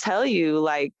 they'll tell you,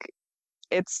 like,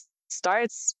 it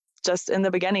starts just in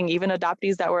the beginning. Even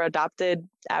adoptees that were adopted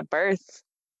at birth,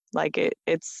 like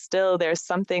it's still, there's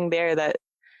something there that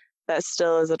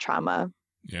still is a trauma.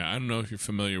 Yeah, I don't know if you're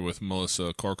familiar with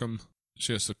Melissa Corkum.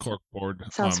 She has the Cork Board.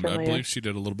 Sounds familiar. I believe she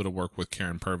did a little bit of work with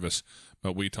Karen Purvis,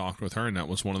 but we talked with her, and that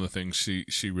was one of the things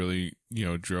she really, you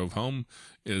know, drove home,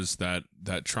 is that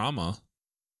trauma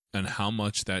and how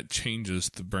much that changes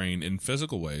the brain in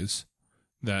physical ways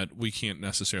that we can't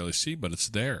necessarily see, but it's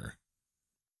there.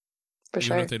 For Even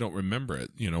sure. if they don't remember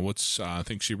it. You know, I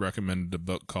think she recommended a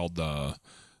book called The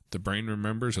Brain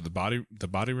Remembers, or The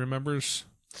Body Remembers.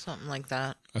 Something like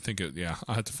that. I think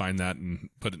I'll have to find that and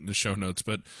put it in the show notes,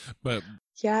 but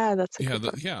yeah, that's a good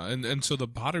one. And so the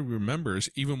body remembers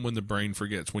even when the brain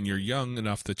forgets, when you're young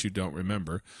enough that you don't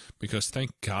remember, because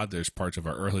thank God there's parts of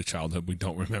our early childhood we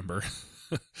don't remember.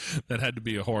 That had to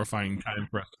be a horrifying time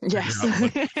for us to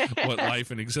figure out what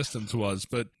life and existence was.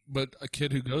 But a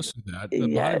kid who goes through that, the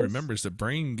body remembers, the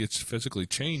brain gets physically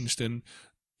changed,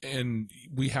 and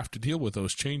we have to deal with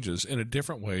those changes in a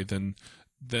different way than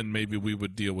maybe we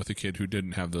would deal with a kid who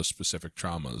didn't have those specific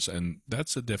traumas. And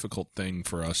that's a difficult thing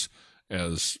for us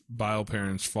as bio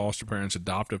parents, foster parents,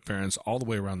 adoptive parents, all the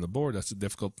way around the board. That's a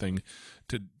difficult thing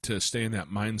to stay in that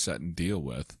mindset and deal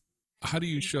with. How do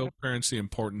you show parents the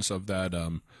importance of that,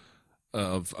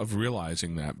 of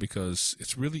realizing that? Because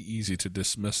it's really easy to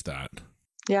dismiss that.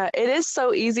 Yeah, it is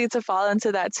so easy to fall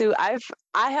into that too. I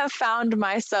have found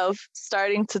myself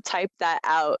starting to type that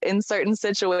out in certain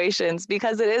situations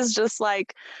because it is just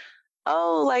like,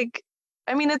 oh, like,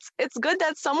 I mean, it's good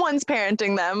that someone's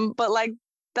parenting them, but like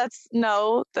that's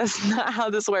not how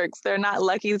this works. They're not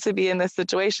lucky to be in this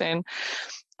situation.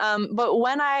 But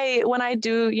when I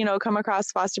do, come across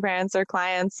foster parents or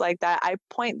clients like that, I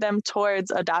point them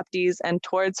towards adoptees and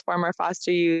towards former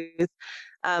foster youth,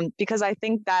 because I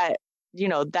think that,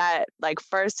 that like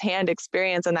firsthand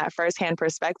experience and that firsthand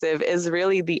perspective is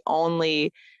really the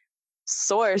only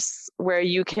source where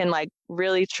you can like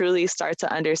really truly start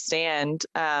to understand,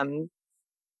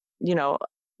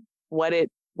 what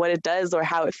it does or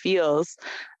how it feels.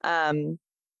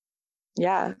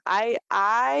 Yeah,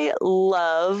 I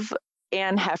love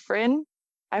Anne Heffron.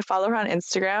 I follow her on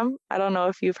Instagram. I don't know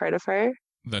if you've heard of her.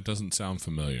 That doesn't sound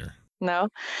familiar. No.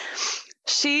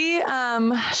 She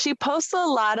posts a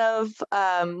lot of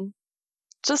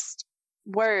just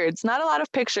words, not a lot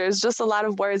of pictures, just a lot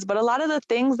of words, but a lot of the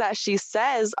things that she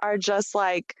says are just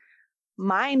like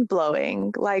mind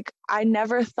blowing. Like I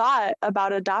never thought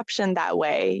about adoption that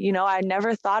way. I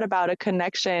never thought about a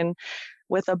connection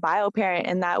with a bio parent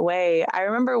in that way. I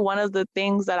remember one of the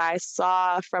things that I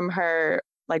saw from her,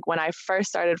 like when I first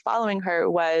started following her,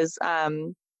 was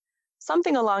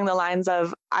something along the lines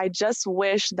of, I just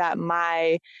wish that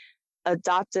my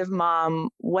adoptive mom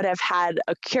would have had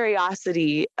a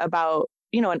curiosity about,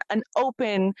 an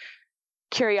open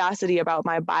curiosity about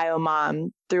my bio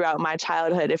mom throughout my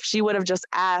childhood. If she would have just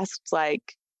asked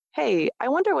like, hey, I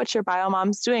wonder what your bio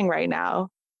mom's doing right now,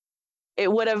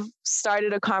 it would have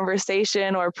started a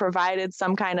conversation or provided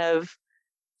some kind of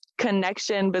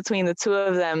connection between the two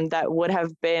of them that would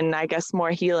have been, I guess, more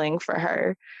healing for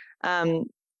her.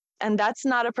 And that's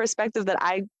not a perspective that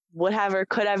I would have or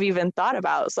could have even thought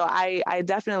about. So I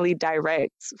definitely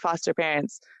direct foster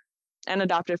parents and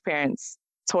adoptive parents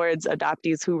towards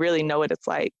adoptees who really know what it's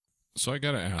like. So I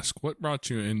got to ask, what brought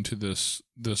you into this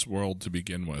world to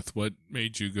begin with? What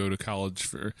made you go to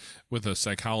college with a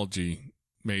psychology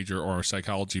major or a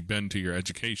psychology bend to your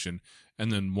education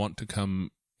and then want to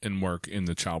come and work in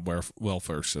the child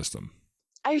welfare system?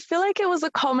 I feel like it was a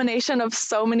culmination of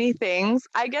so many things.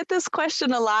 I get this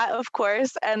question a lot, of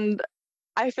course, and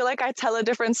I feel like I tell a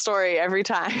different story every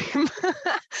time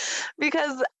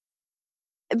because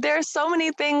there's so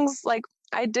many things. Like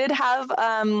I did have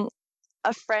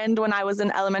a friend when I was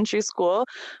in elementary school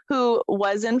who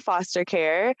was in foster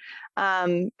care,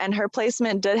 and her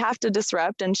placement did have to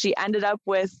disrupt, and she ended up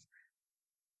with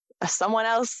someone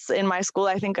else in my school,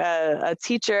 I think a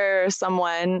teacher or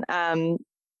someone,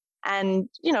 and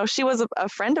she was a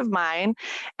friend of mine,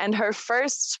 and her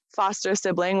first foster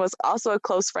sibling was also a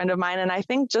close friend of mine, and I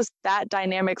think just that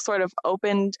dynamic sort of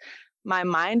opened my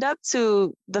mind up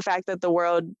to the fact that the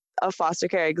world of foster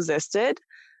care existed.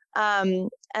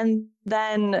 And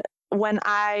then when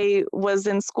I was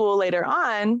in school later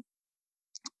on,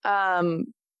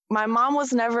 my mom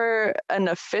was never an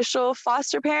official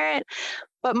foster parent,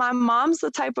 but my mom's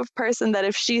the type of person that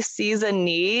if she sees a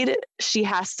need, she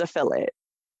has to fill it.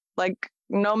 Like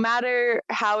no matter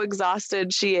how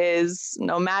exhausted she is,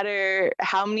 no matter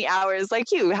how many hours, like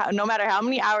no matter how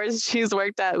many hours she's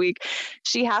worked that week,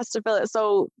 she has to fill it.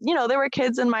 So, there were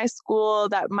kids in my school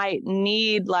that might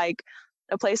need like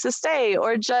a place to stay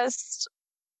or just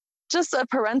a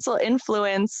parental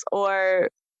influence or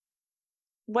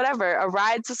whatever, a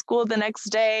ride to school the next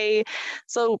day.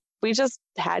 So we just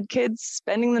had kids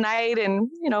spending the night and,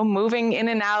 moving in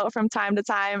and out from time to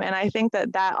time. And I think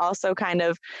that also kind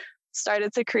of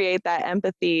started to create that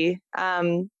empathy.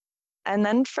 And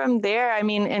then from there, I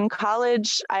mean, in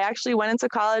college, I actually went into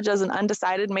college as an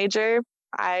undecided major.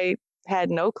 I had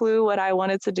no clue what I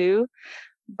wanted to do,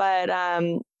 but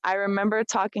I remember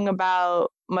talking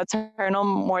about maternal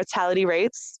mortality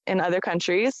rates in other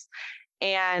countries.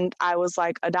 And I was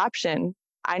like, adoption.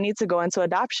 I need to go into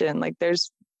adoption. Like there's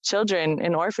children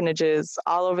in orphanages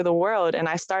all over the world. And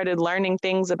I started learning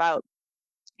things about,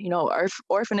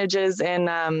 orphanages in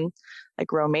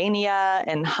like Romania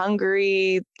and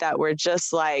Hungary that were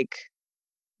just like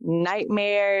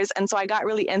nightmares. And so I got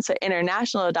really into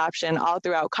international adoption all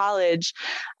throughout college.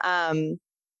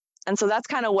 And so that's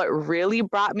kind of what really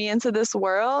brought me into this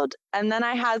world. And then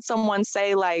I had someone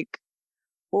say like,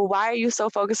 well, why are you so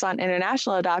focused on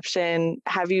international adoption?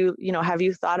 Have you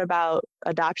thought about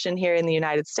adoption here in the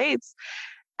United States?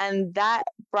 And that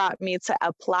brought me to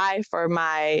apply for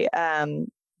my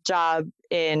job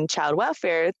in child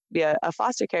welfare, be a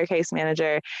foster care case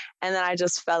manager. And then I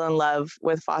just fell in love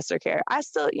with foster care. I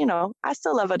still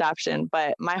love adoption,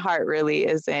 but my heart really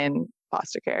is in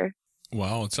foster care.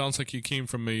 Wow, it sounds like you came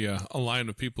from a line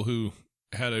of people who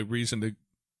had a reason to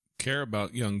care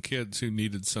about young kids who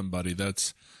needed somebody.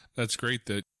 That's great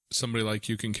that somebody like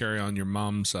you can carry on your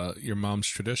mom's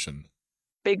tradition.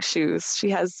 Big shoes. She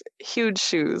has huge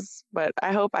shoes, but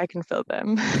I hope I can fill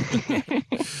them.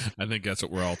 I think that's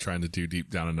what we're all trying to do deep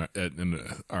down in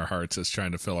our hearts, is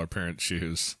trying to fill our parents'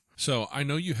 shoes. So I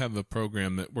know you have a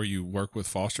program where you work with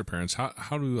foster parents.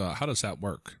 How does that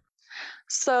work?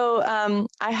 So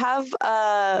I have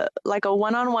like a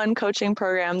one-on-one coaching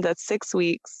program that's 6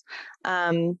 weeks.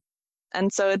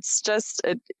 And so it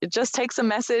just takes a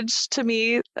message to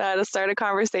me to start a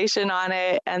conversation on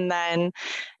it. And then,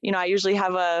 I usually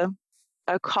have a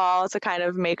call to kind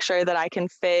of make sure that I can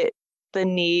fit the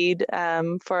need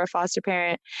for a foster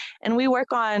parent. And we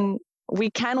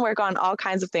can work on all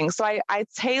kinds of things. So I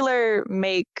tailor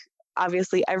make,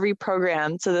 obviously, every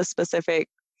program to the specific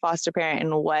foster parent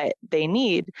and what they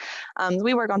need.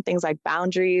 We work on things like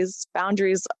boundaries.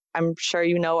 Boundaries, I'm sure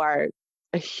are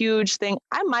a huge thing.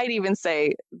 I might even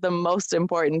say the most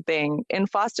important thing in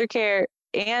foster care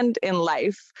and in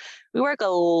life. We work a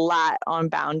lot on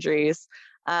boundaries,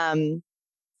 and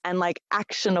like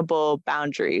actionable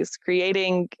boundaries,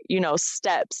 creating,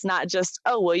 steps, not just,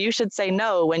 oh, well, you should say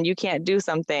no when you can't do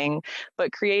something,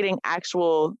 but creating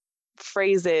actual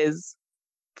phrases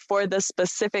for the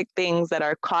specific things that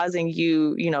are causing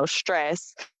you,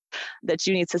 stress, that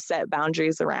you need to set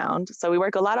boundaries around. So we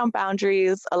work a lot on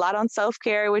boundaries, a lot on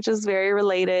self-care, which is very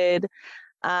related,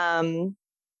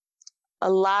 a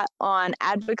lot on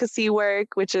advocacy work,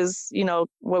 which is,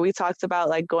 what we talked about,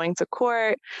 like going to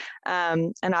court.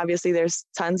 And obviously there's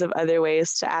tons of other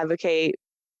ways to advocate: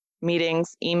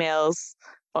 meetings, emails,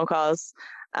 phone calls.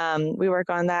 We work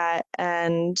on that,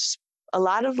 and a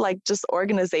lot of like just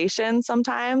organization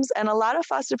sometimes. And a lot of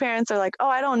foster parents are like, oh,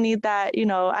 I don't need that.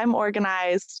 I'm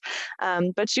organized.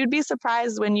 But you'd be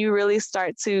surprised when you really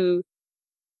start to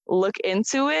look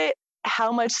into it,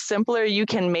 how much simpler you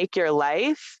can make your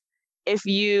life if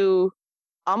you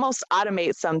almost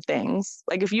automate some things.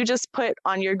 Like if you just put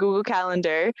on your Google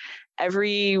Calendar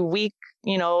every week,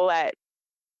 at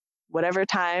whatever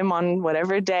time on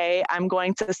whatever day, I'm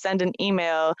going to send an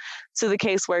email to the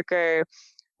caseworker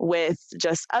with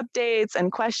just updates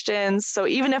and questions. So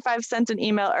even if I've sent an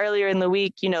email earlier in the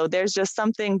week, there's just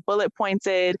something bullet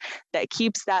pointed that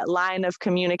keeps that line of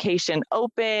communication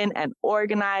open and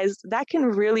organized. That can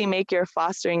really make your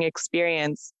fostering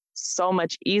experience so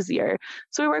much easier.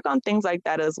 So we work on things like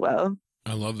that as well.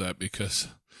 I love that because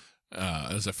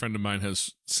as a friend of mine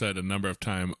has said a number of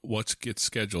times, what gets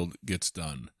scheduled gets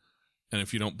done. And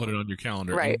if you don't put it on your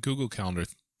calendar, right. And Google Calendar,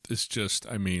 it's just,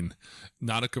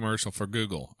 not a commercial for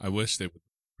Google. I wish they would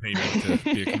pay me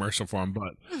to be a commercial for them,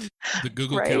 but the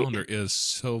Google right. Calendar is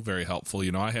so very helpful.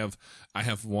 I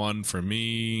have one for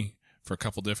me, for a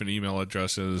couple different email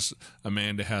addresses.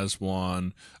 Amanda has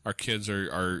one. Our kids are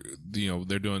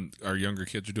our younger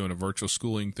kids are doing a virtual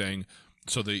schooling thing.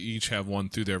 So they each have one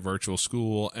through their virtual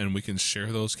school, and we can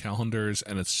share those calendars,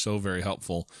 and it's so very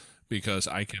helpful because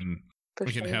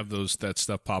we can have that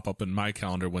stuff pop up in my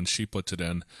calendar when she puts it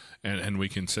in, and we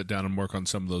can sit down and work on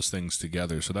some of those things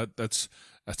together. So that's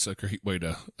a great way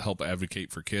to help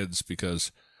advocate for kids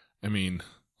because,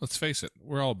 let's face it,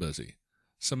 we're all busy.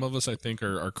 Some of us, I think,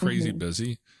 are crazy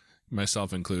busy,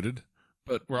 myself included,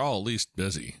 but we're all at least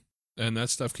busy. And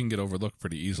that stuff can get overlooked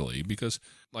pretty easily because,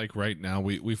 like right now,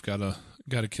 we've got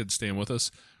a kid staying with us,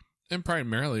 and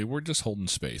primarily we're just holding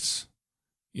space.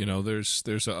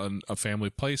 There's a family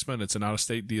placement. It's an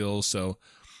out-of-state deal. So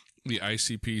the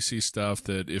ICPC stuff,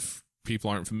 that if people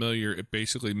aren't familiar, it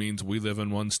basically means we live in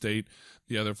one state.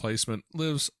 The other placement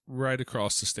lives right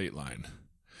across the state line.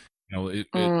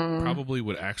 It probably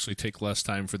would actually take less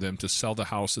time for them to sell the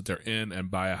house that they're in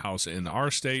and buy a house in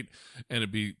our state. And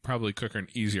it'd be probably quicker and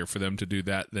easier for them to do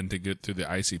that than to get through the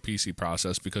ICPC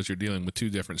process because you're dealing with two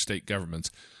different state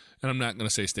governments. And I'm not going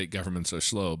to say state governments are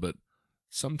slow, but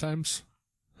sometimes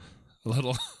a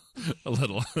little,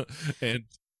 and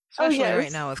especially yes.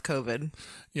 right now with COVID.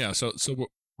 Yeah, so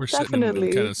we're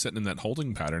Definitely. sitting in that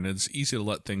holding pattern. It's easy to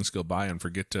let things go by and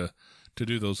forget to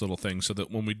do those little things, so that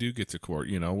when we do get to court,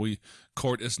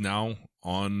 court is now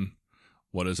on,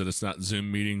 what is it? It's not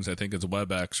Zoom meetings. I think it's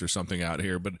WebEx or something out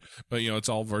here, but it's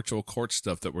all virtual court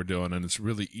stuff that we're doing, and it's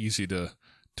really easy to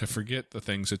forget the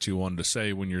things that you wanted to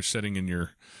say when you're sitting in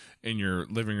your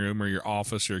living room or your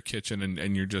office or your kitchen,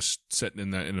 and you're just sitting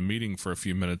in a meeting for a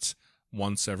few minutes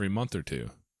once every month or two.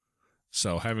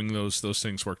 So having those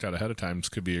things worked out ahead of time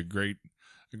could be a great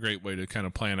way to kind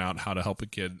of plan out how to help a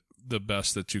kid the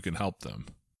best that you can help them.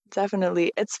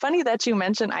 Definitely. It's funny that you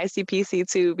mentioned ICPC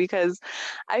too, because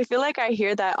I feel like I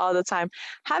hear that all the time.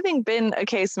 Having been a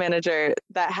case manager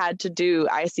that had to do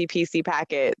ICPC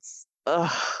packets,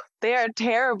 they are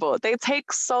terrible. They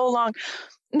take so long.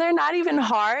 They're not even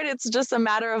hard. It's just a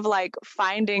matter of like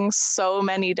finding so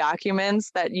many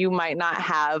documents that you might not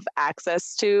have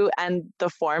access to, and the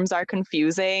forms are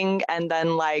confusing. And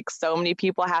then like so many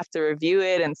people have to review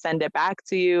it and send it back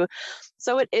to you.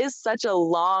 So it is such a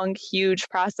long, huge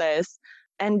process.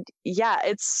 And yeah,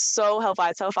 it's so helpful.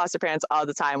 I tell foster parents all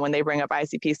the time when they bring up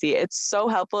ICPC, it's so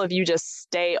helpful if you just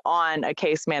stay on a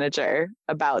case manager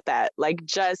about that. Like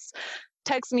just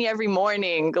text me every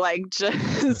morning, like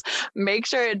just make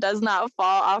sure it does not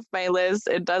fall off my list.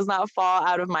 It does not fall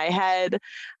out of my head.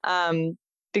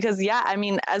 Because yeah, I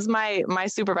mean, as my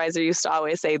supervisor used to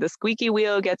always say, the squeaky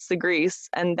wheel gets the grease.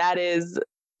 And that is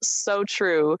so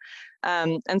true.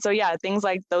 And so yeah, things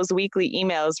like those weekly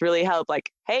emails really help.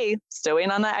 Like, hey, still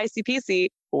waiting on that ICPC.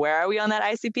 Where are we on that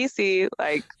ICPC?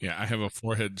 Like, yeah, I have a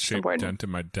forehead shaped dent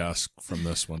in my desk from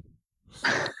this one.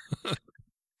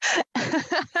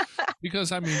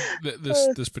 Because I mean,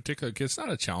 this particular kid's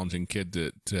not a challenging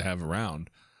kid to have around,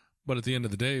 but at the end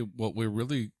of the day, what we're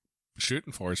really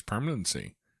shooting for is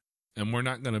permanency, and we're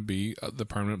not going to be the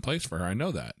permanent place for her. I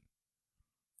know that.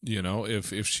 You know,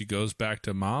 if she goes back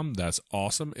to mom, that's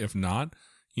awesome. If not,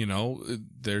 you know,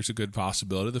 there's a good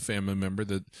possibility the family member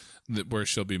that where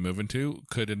she'll be moving to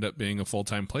could end up being a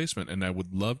full-time placement, and I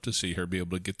would love to see her be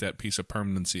able to get that piece of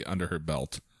permanency under her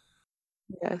belt.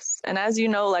 Yes. And as you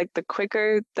know, like the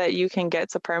quicker that you can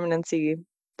get to permanency,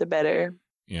 the better.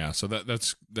 Yeah. So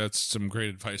that's some great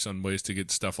advice on ways to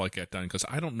get stuff like that done. Because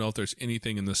I don't know if there's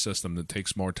anything in the system that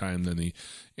takes more time than the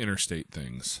interstate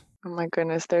things. Oh my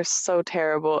goodness, they're so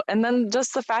terrible. And then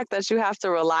just the fact that you have to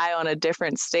rely on a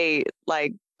different state,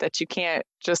 like that you can't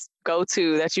just go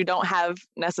to, that you don't have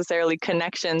necessarily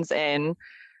connections in.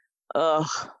 Ugh.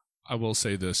 I will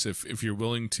say this: if you're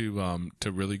willing to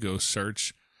really go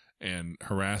search and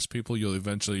harass people, you'll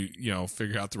eventually, you know,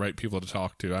 figure out the right people to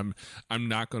talk to. I'm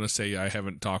not going to say I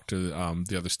haven't talked to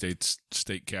the other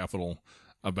state capital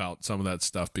about some of that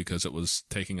stuff because it was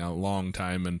taking a long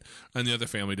time, and the other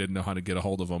family didn't know how to get a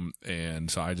hold of them, and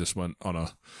so I just went on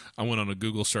a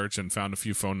Google search and found a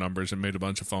few phone numbers and made a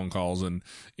bunch of phone calls, and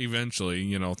eventually,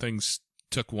 you know, things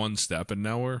took one step, and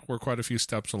now we're quite a few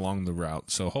steps along the route.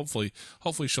 So hopefully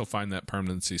she'll find that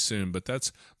permanency soon. But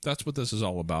that's what this is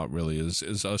all about, really,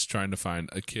 is us trying to find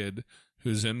a kid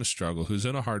who's in a struggle, who's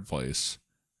in a hard place,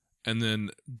 and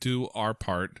then do our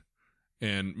part,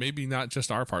 and maybe not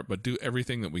just our part, but do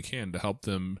everything that we can to help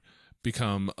them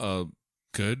become a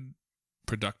good,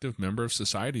 productive member of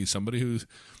society, somebody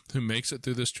who makes it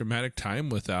through this traumatic time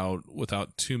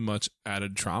without too much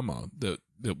added trauma, that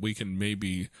we can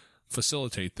maybe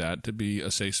facilitate that to be a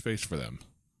safe space for them.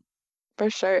 For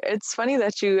sure. It's funny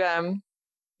that you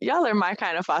y'all are my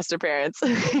kind of foster parents.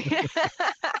 Because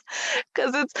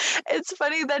it's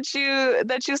funny that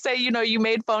you say, you know, you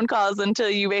made phone calls until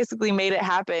you basically made it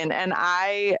happen. And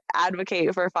I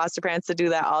advocate for foster parents to do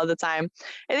that all the time.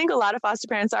 I think a lot of foster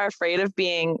parents are afraid of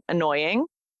being annoying.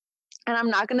 And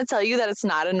I'm not going to tell you that it's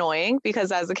not annoying,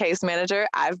 because as a case manager,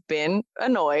 I've been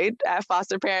annoyed at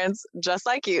foster parents just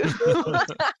like you.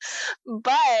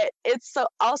 But it's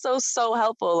also so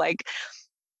helpful. Like,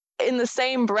 in the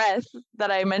same breath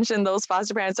that I mentioned those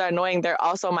foster parents are annoying, they're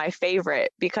also my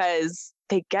favorite because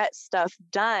they get stuff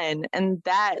done, and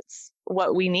that's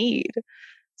what we need.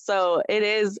 So it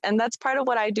is, and that's part of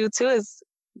what I do too, is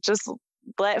just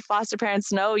let foster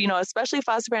parents know, you know, especially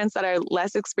foster parents that are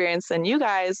less experienced than you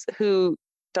guys, who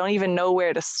don't even know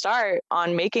where to start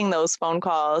on making those phone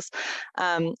calls.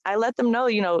 I let them know,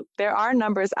 you know, there are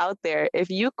numbers out there. If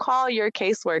you call your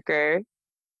caseworker,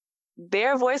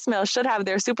 their voicemail should have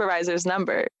their supervisor's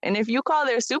number. And if you call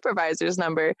their supervisor's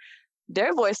number,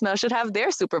 their voicemail should have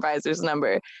their supervisor's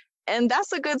number. And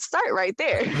that's a good start right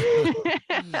there.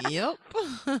 Yep.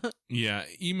 Yeah,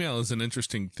 email is an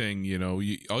interesting thing. You know,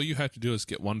 all you have to do is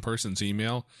get one person's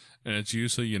email, and it's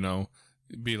usually, you know,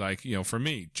 be like, you know, for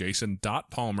me,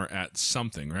 Jason.Palmer at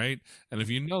something, right? And if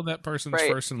you know that person's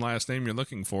first and last name you're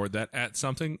looking for, that at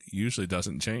something usually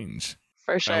doesn't change.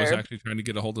 For sure. I was actually trying to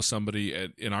get a hold of somebody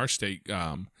in our state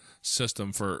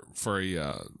system for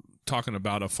a talking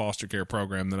about a foster care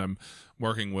program that I'm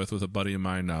working with a buddy of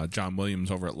mine, John Williams,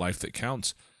 over at Life That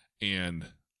Counts. And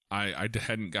I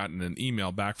hadn't gotten an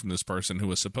email back from this person who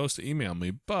was supposed to email me,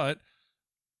 but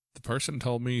the person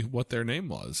told me what their name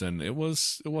was. And it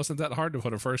wasn't that hard to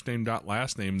put a first name dot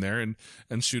last name there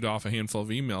and shoot off a handful of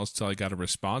emails till I got a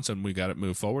response and we got it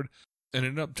moved forward. And it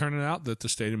ended up turning out that the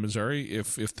state of Missouri,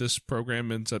 if this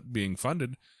program ends up being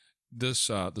funded, this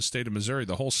the state of Missouri,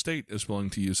 the whole state is willing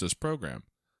to use this program.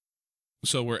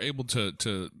 So we're able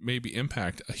to maybe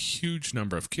impact a huge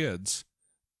number of kids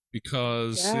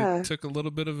because it took a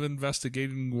little bit of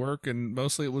investigating work, and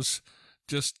mostly it was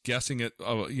just guessing at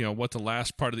what the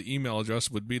last part of the email address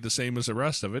would be the same as the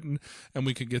rest of it, and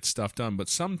we could get stuff done. But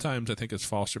sometimes I think as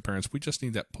foster parents, we just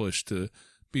need that push to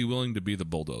be willing to be the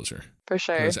bulldozer. For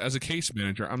sure. Because as a case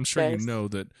manager, I'm sure you know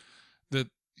that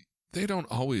they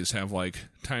don't always have like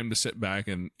time to sit back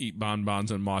and eat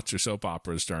bonbons and watch their soap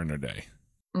operas during their day.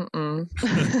 I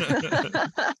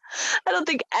don't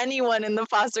think anyone in the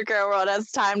foster care world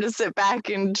has time to sit back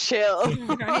and chill.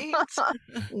 Right?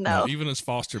 No. Even as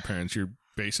foster parents, you're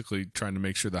basically trying to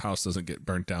make sure the house doesn't get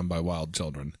burnt down by wild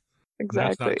children.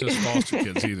 Exactly. That's not just foster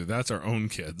kids either. That's our own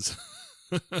kids.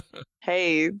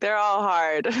 Hey, they're all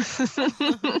hard.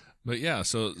 But yeah,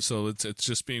 so it's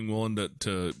just being willing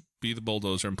to be the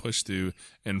bulldozer and push through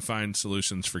and find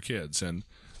solutions for kids. And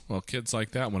well, kids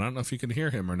like that one, I don't know if you can hear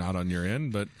him or not on your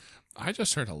end, but I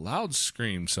just heard a loud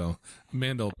scream. So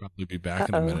Amanda will probably be back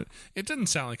in a minute. It didn't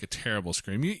sound like a terrible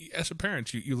scream. As a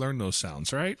parent, you learn those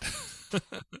sounds, right?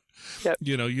 Yep.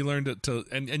 You learned it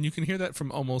and you can hear that from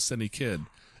almost any kid.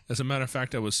 As a matter of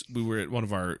fact, we were at one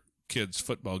of our kids'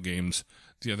 football games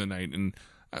the other night, and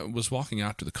I was walking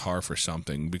out to the car for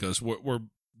something because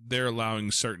they're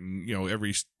allowing certain,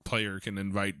 every player can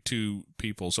invite 2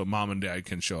 people, so mom and dad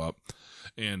can show up.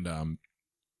 And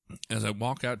as I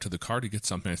walk out to the car to get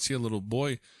something, I see a little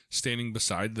boy standing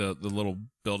beside the little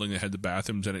building that had the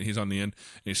bathrooms in it. He's on the end,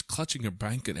 and he's clutching a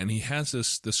blanket, and he has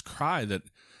this cry that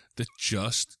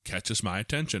just catches my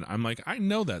attention. I'm like, I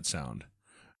know that sound.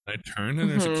 I turn, and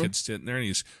there's a kid sitting there, and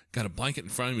he's got a blanket in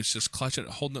front of him. He's just clutching it,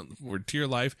 holding it for dear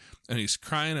life, and he's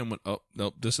crying. I went, oh,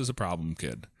 nope, this is a problem,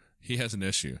 kid. He has an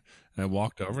issue. And I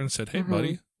walked over and said, hey,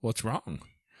 buddy, what's wrong?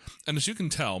 And as you can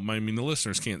tell, the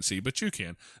listeners can't see, but you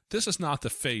can. This is not the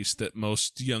face that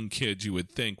most young kids you would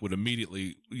think would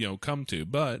immediately, come to.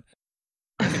 But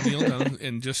I can kneel down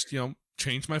and just,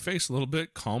 change my face a little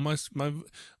bit, calm my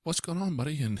what's going on,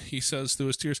 buddy? And he says through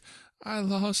his tears, I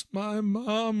lost my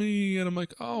mommy. And I'm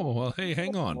like, oh, well, hey,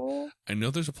 hang on. I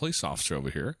know there's a police officer over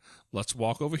here. Let's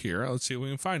walk over here. Let's see if we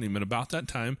can find him. And about that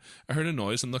time, I heard a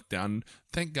noise and looked down.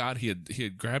 Thank God he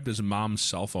had grabbed his mom's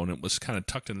cell phone. It was kind of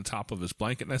tucked in the top of his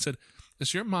blanket. And I said,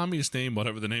 is your mommy's name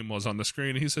whatever the name was on the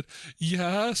screen? And he said,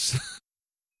 yes.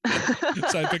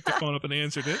 So I picked the phone up and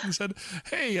answered it and said,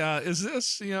 hey, is this,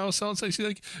 so-and-so? She's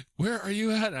like, where are you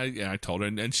at? I told her,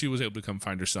 and she was able to come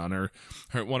find her son.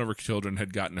 One of her children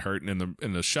had gotten hurt, and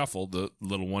in the shuffle, the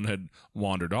little one had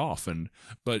wandered off.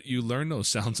 But you learn those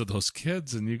sounds of those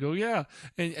kids, and you go, yeah.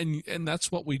 And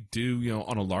that's what we do,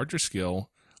 on a larger scale.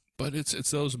 But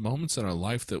it's those moments in our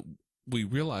life that we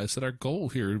realize that our goal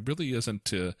here really isn't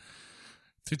to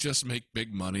just make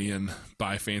big money and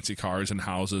buy fancy cars and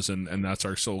houses, and that's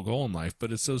our sole goal in life.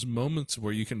 But it's those moments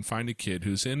where you can find a kid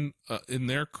who's in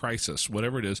their crisis,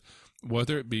 whatever it is,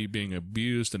 whether it be being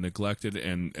abused and neglected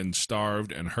and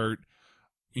starved and hurt,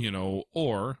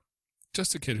 or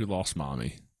just a kid who lost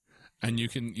mommy. And you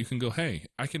can go, hey,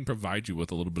 I can provide you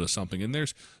with a little bit of something. And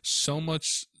there's so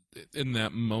much in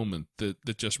that moment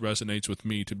that just resonates with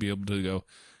me to be able to go,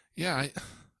 yeah, I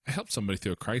helped somebody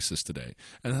through a crisis today.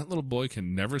 And that little boy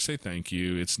can never say thank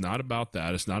you. It's not about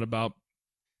that. It's not about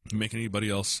making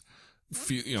anybody else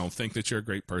feel, think that you're a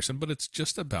great person, but it's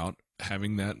just about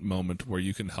having that moment where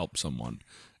you can help someone.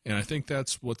 And I think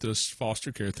that's what this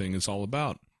foster care thing is all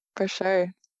about. For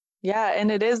sure. Yeah. And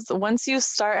it is, once you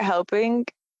start helping,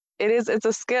 it's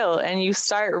a skill, and you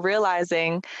start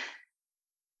realizing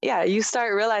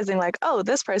like, oh,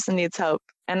 this person needs help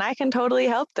and I can totally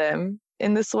help them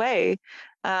in this way.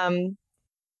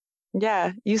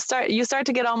 You start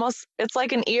to get almost, it's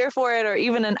like an ear for it or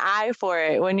even an eye for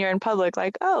it when you're in public,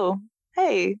 like, oh,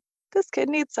 hey, this kid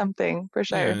needs something, for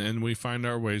sure. Yeah, and we find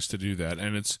our ways to do that.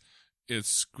 And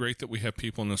it's great that we have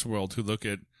people in this world who look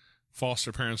at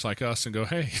foster parents like us and go,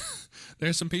 hey,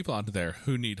 there's some people out there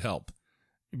who need help.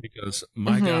 Because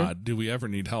my God, do we ever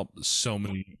need help? So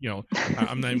many,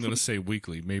 I'm not even going to say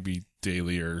weekly, maybe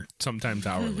daily or sometimes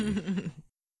hourly.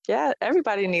 Yeah,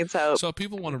 everybody needs help. So if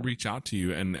people want to reach out to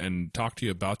you and talk to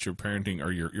you about your parenting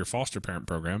or your foster parent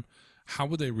program, how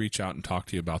would they reach out and talk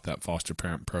to you about that foster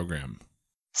parent program?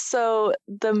 So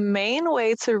the main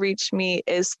way to reach me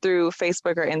is through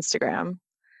Facebook or Instagram.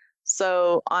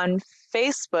 So on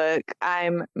Facebook,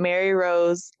 I'm Mary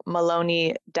Rose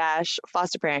Maloney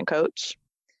 _foster parent coach.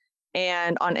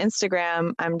 And on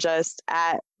Instagram, I'm just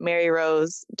at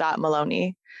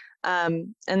maryrose.maloney.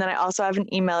 And then I also have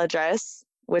an email address,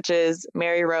 which is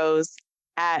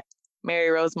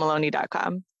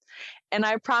maryrose@maryrosemaloney.com. And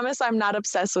I promise I'm not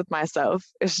obsessed with myself.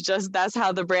 It's just that's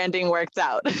how the branding worked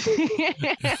out.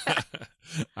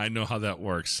 I know how that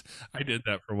works. I did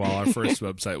that for a while. Our first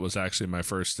website was actually my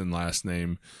first and last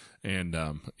name, and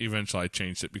eventually I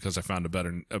changed it because I found a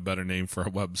better name for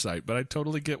a website. But I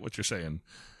totally get what you're saying.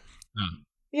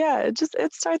 Yeah,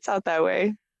 it starts out that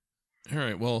way. All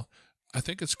right. Well, I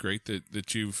think it's great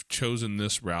that you've chosen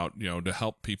this route, to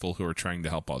help people who are trying to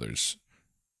help others.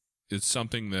 It's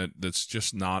something that's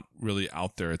just not really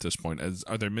out there at this point.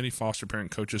 Are there many foster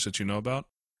parent coaches that you know about?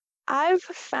 I've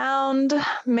found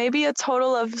maybe a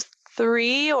total of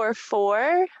 3 or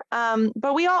 4,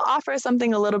 but we all offer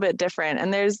something a little bit different.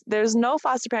 And there's no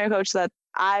foster parent coach that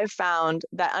I've found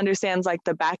that understands like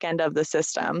the back end of the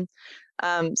system.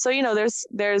 So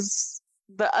there's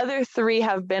the other 3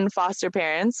 have been foster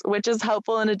parents, which is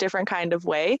helpful in a different kind of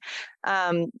way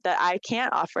that I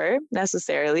can't offer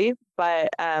necessarily, but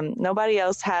nobody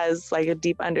else has like a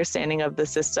deep understanding of the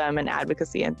system and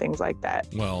advocacy and things like that.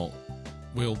 Well,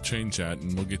 we'll change that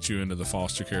and we'll get you into the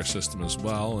foster care system as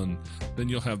well, and then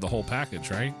you'll have the whole package,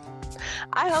 right?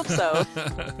 I hope so.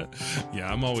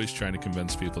 Yeah, I'm always trying to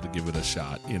convince people to give it a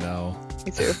shot, Me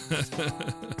too.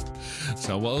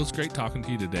 So, well, it was great talking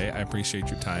to you today. I appreciate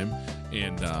your time.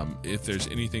 And if there's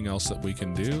anything else that we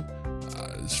can do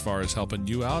as far as helping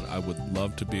you out, I would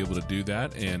love to be able to do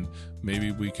that. And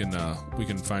maybe we can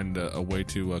find a way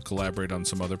to collaborate on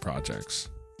some other projects.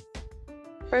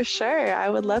 For sure. I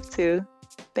would love to.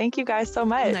 Thank you guys so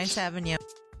much. Nice having you.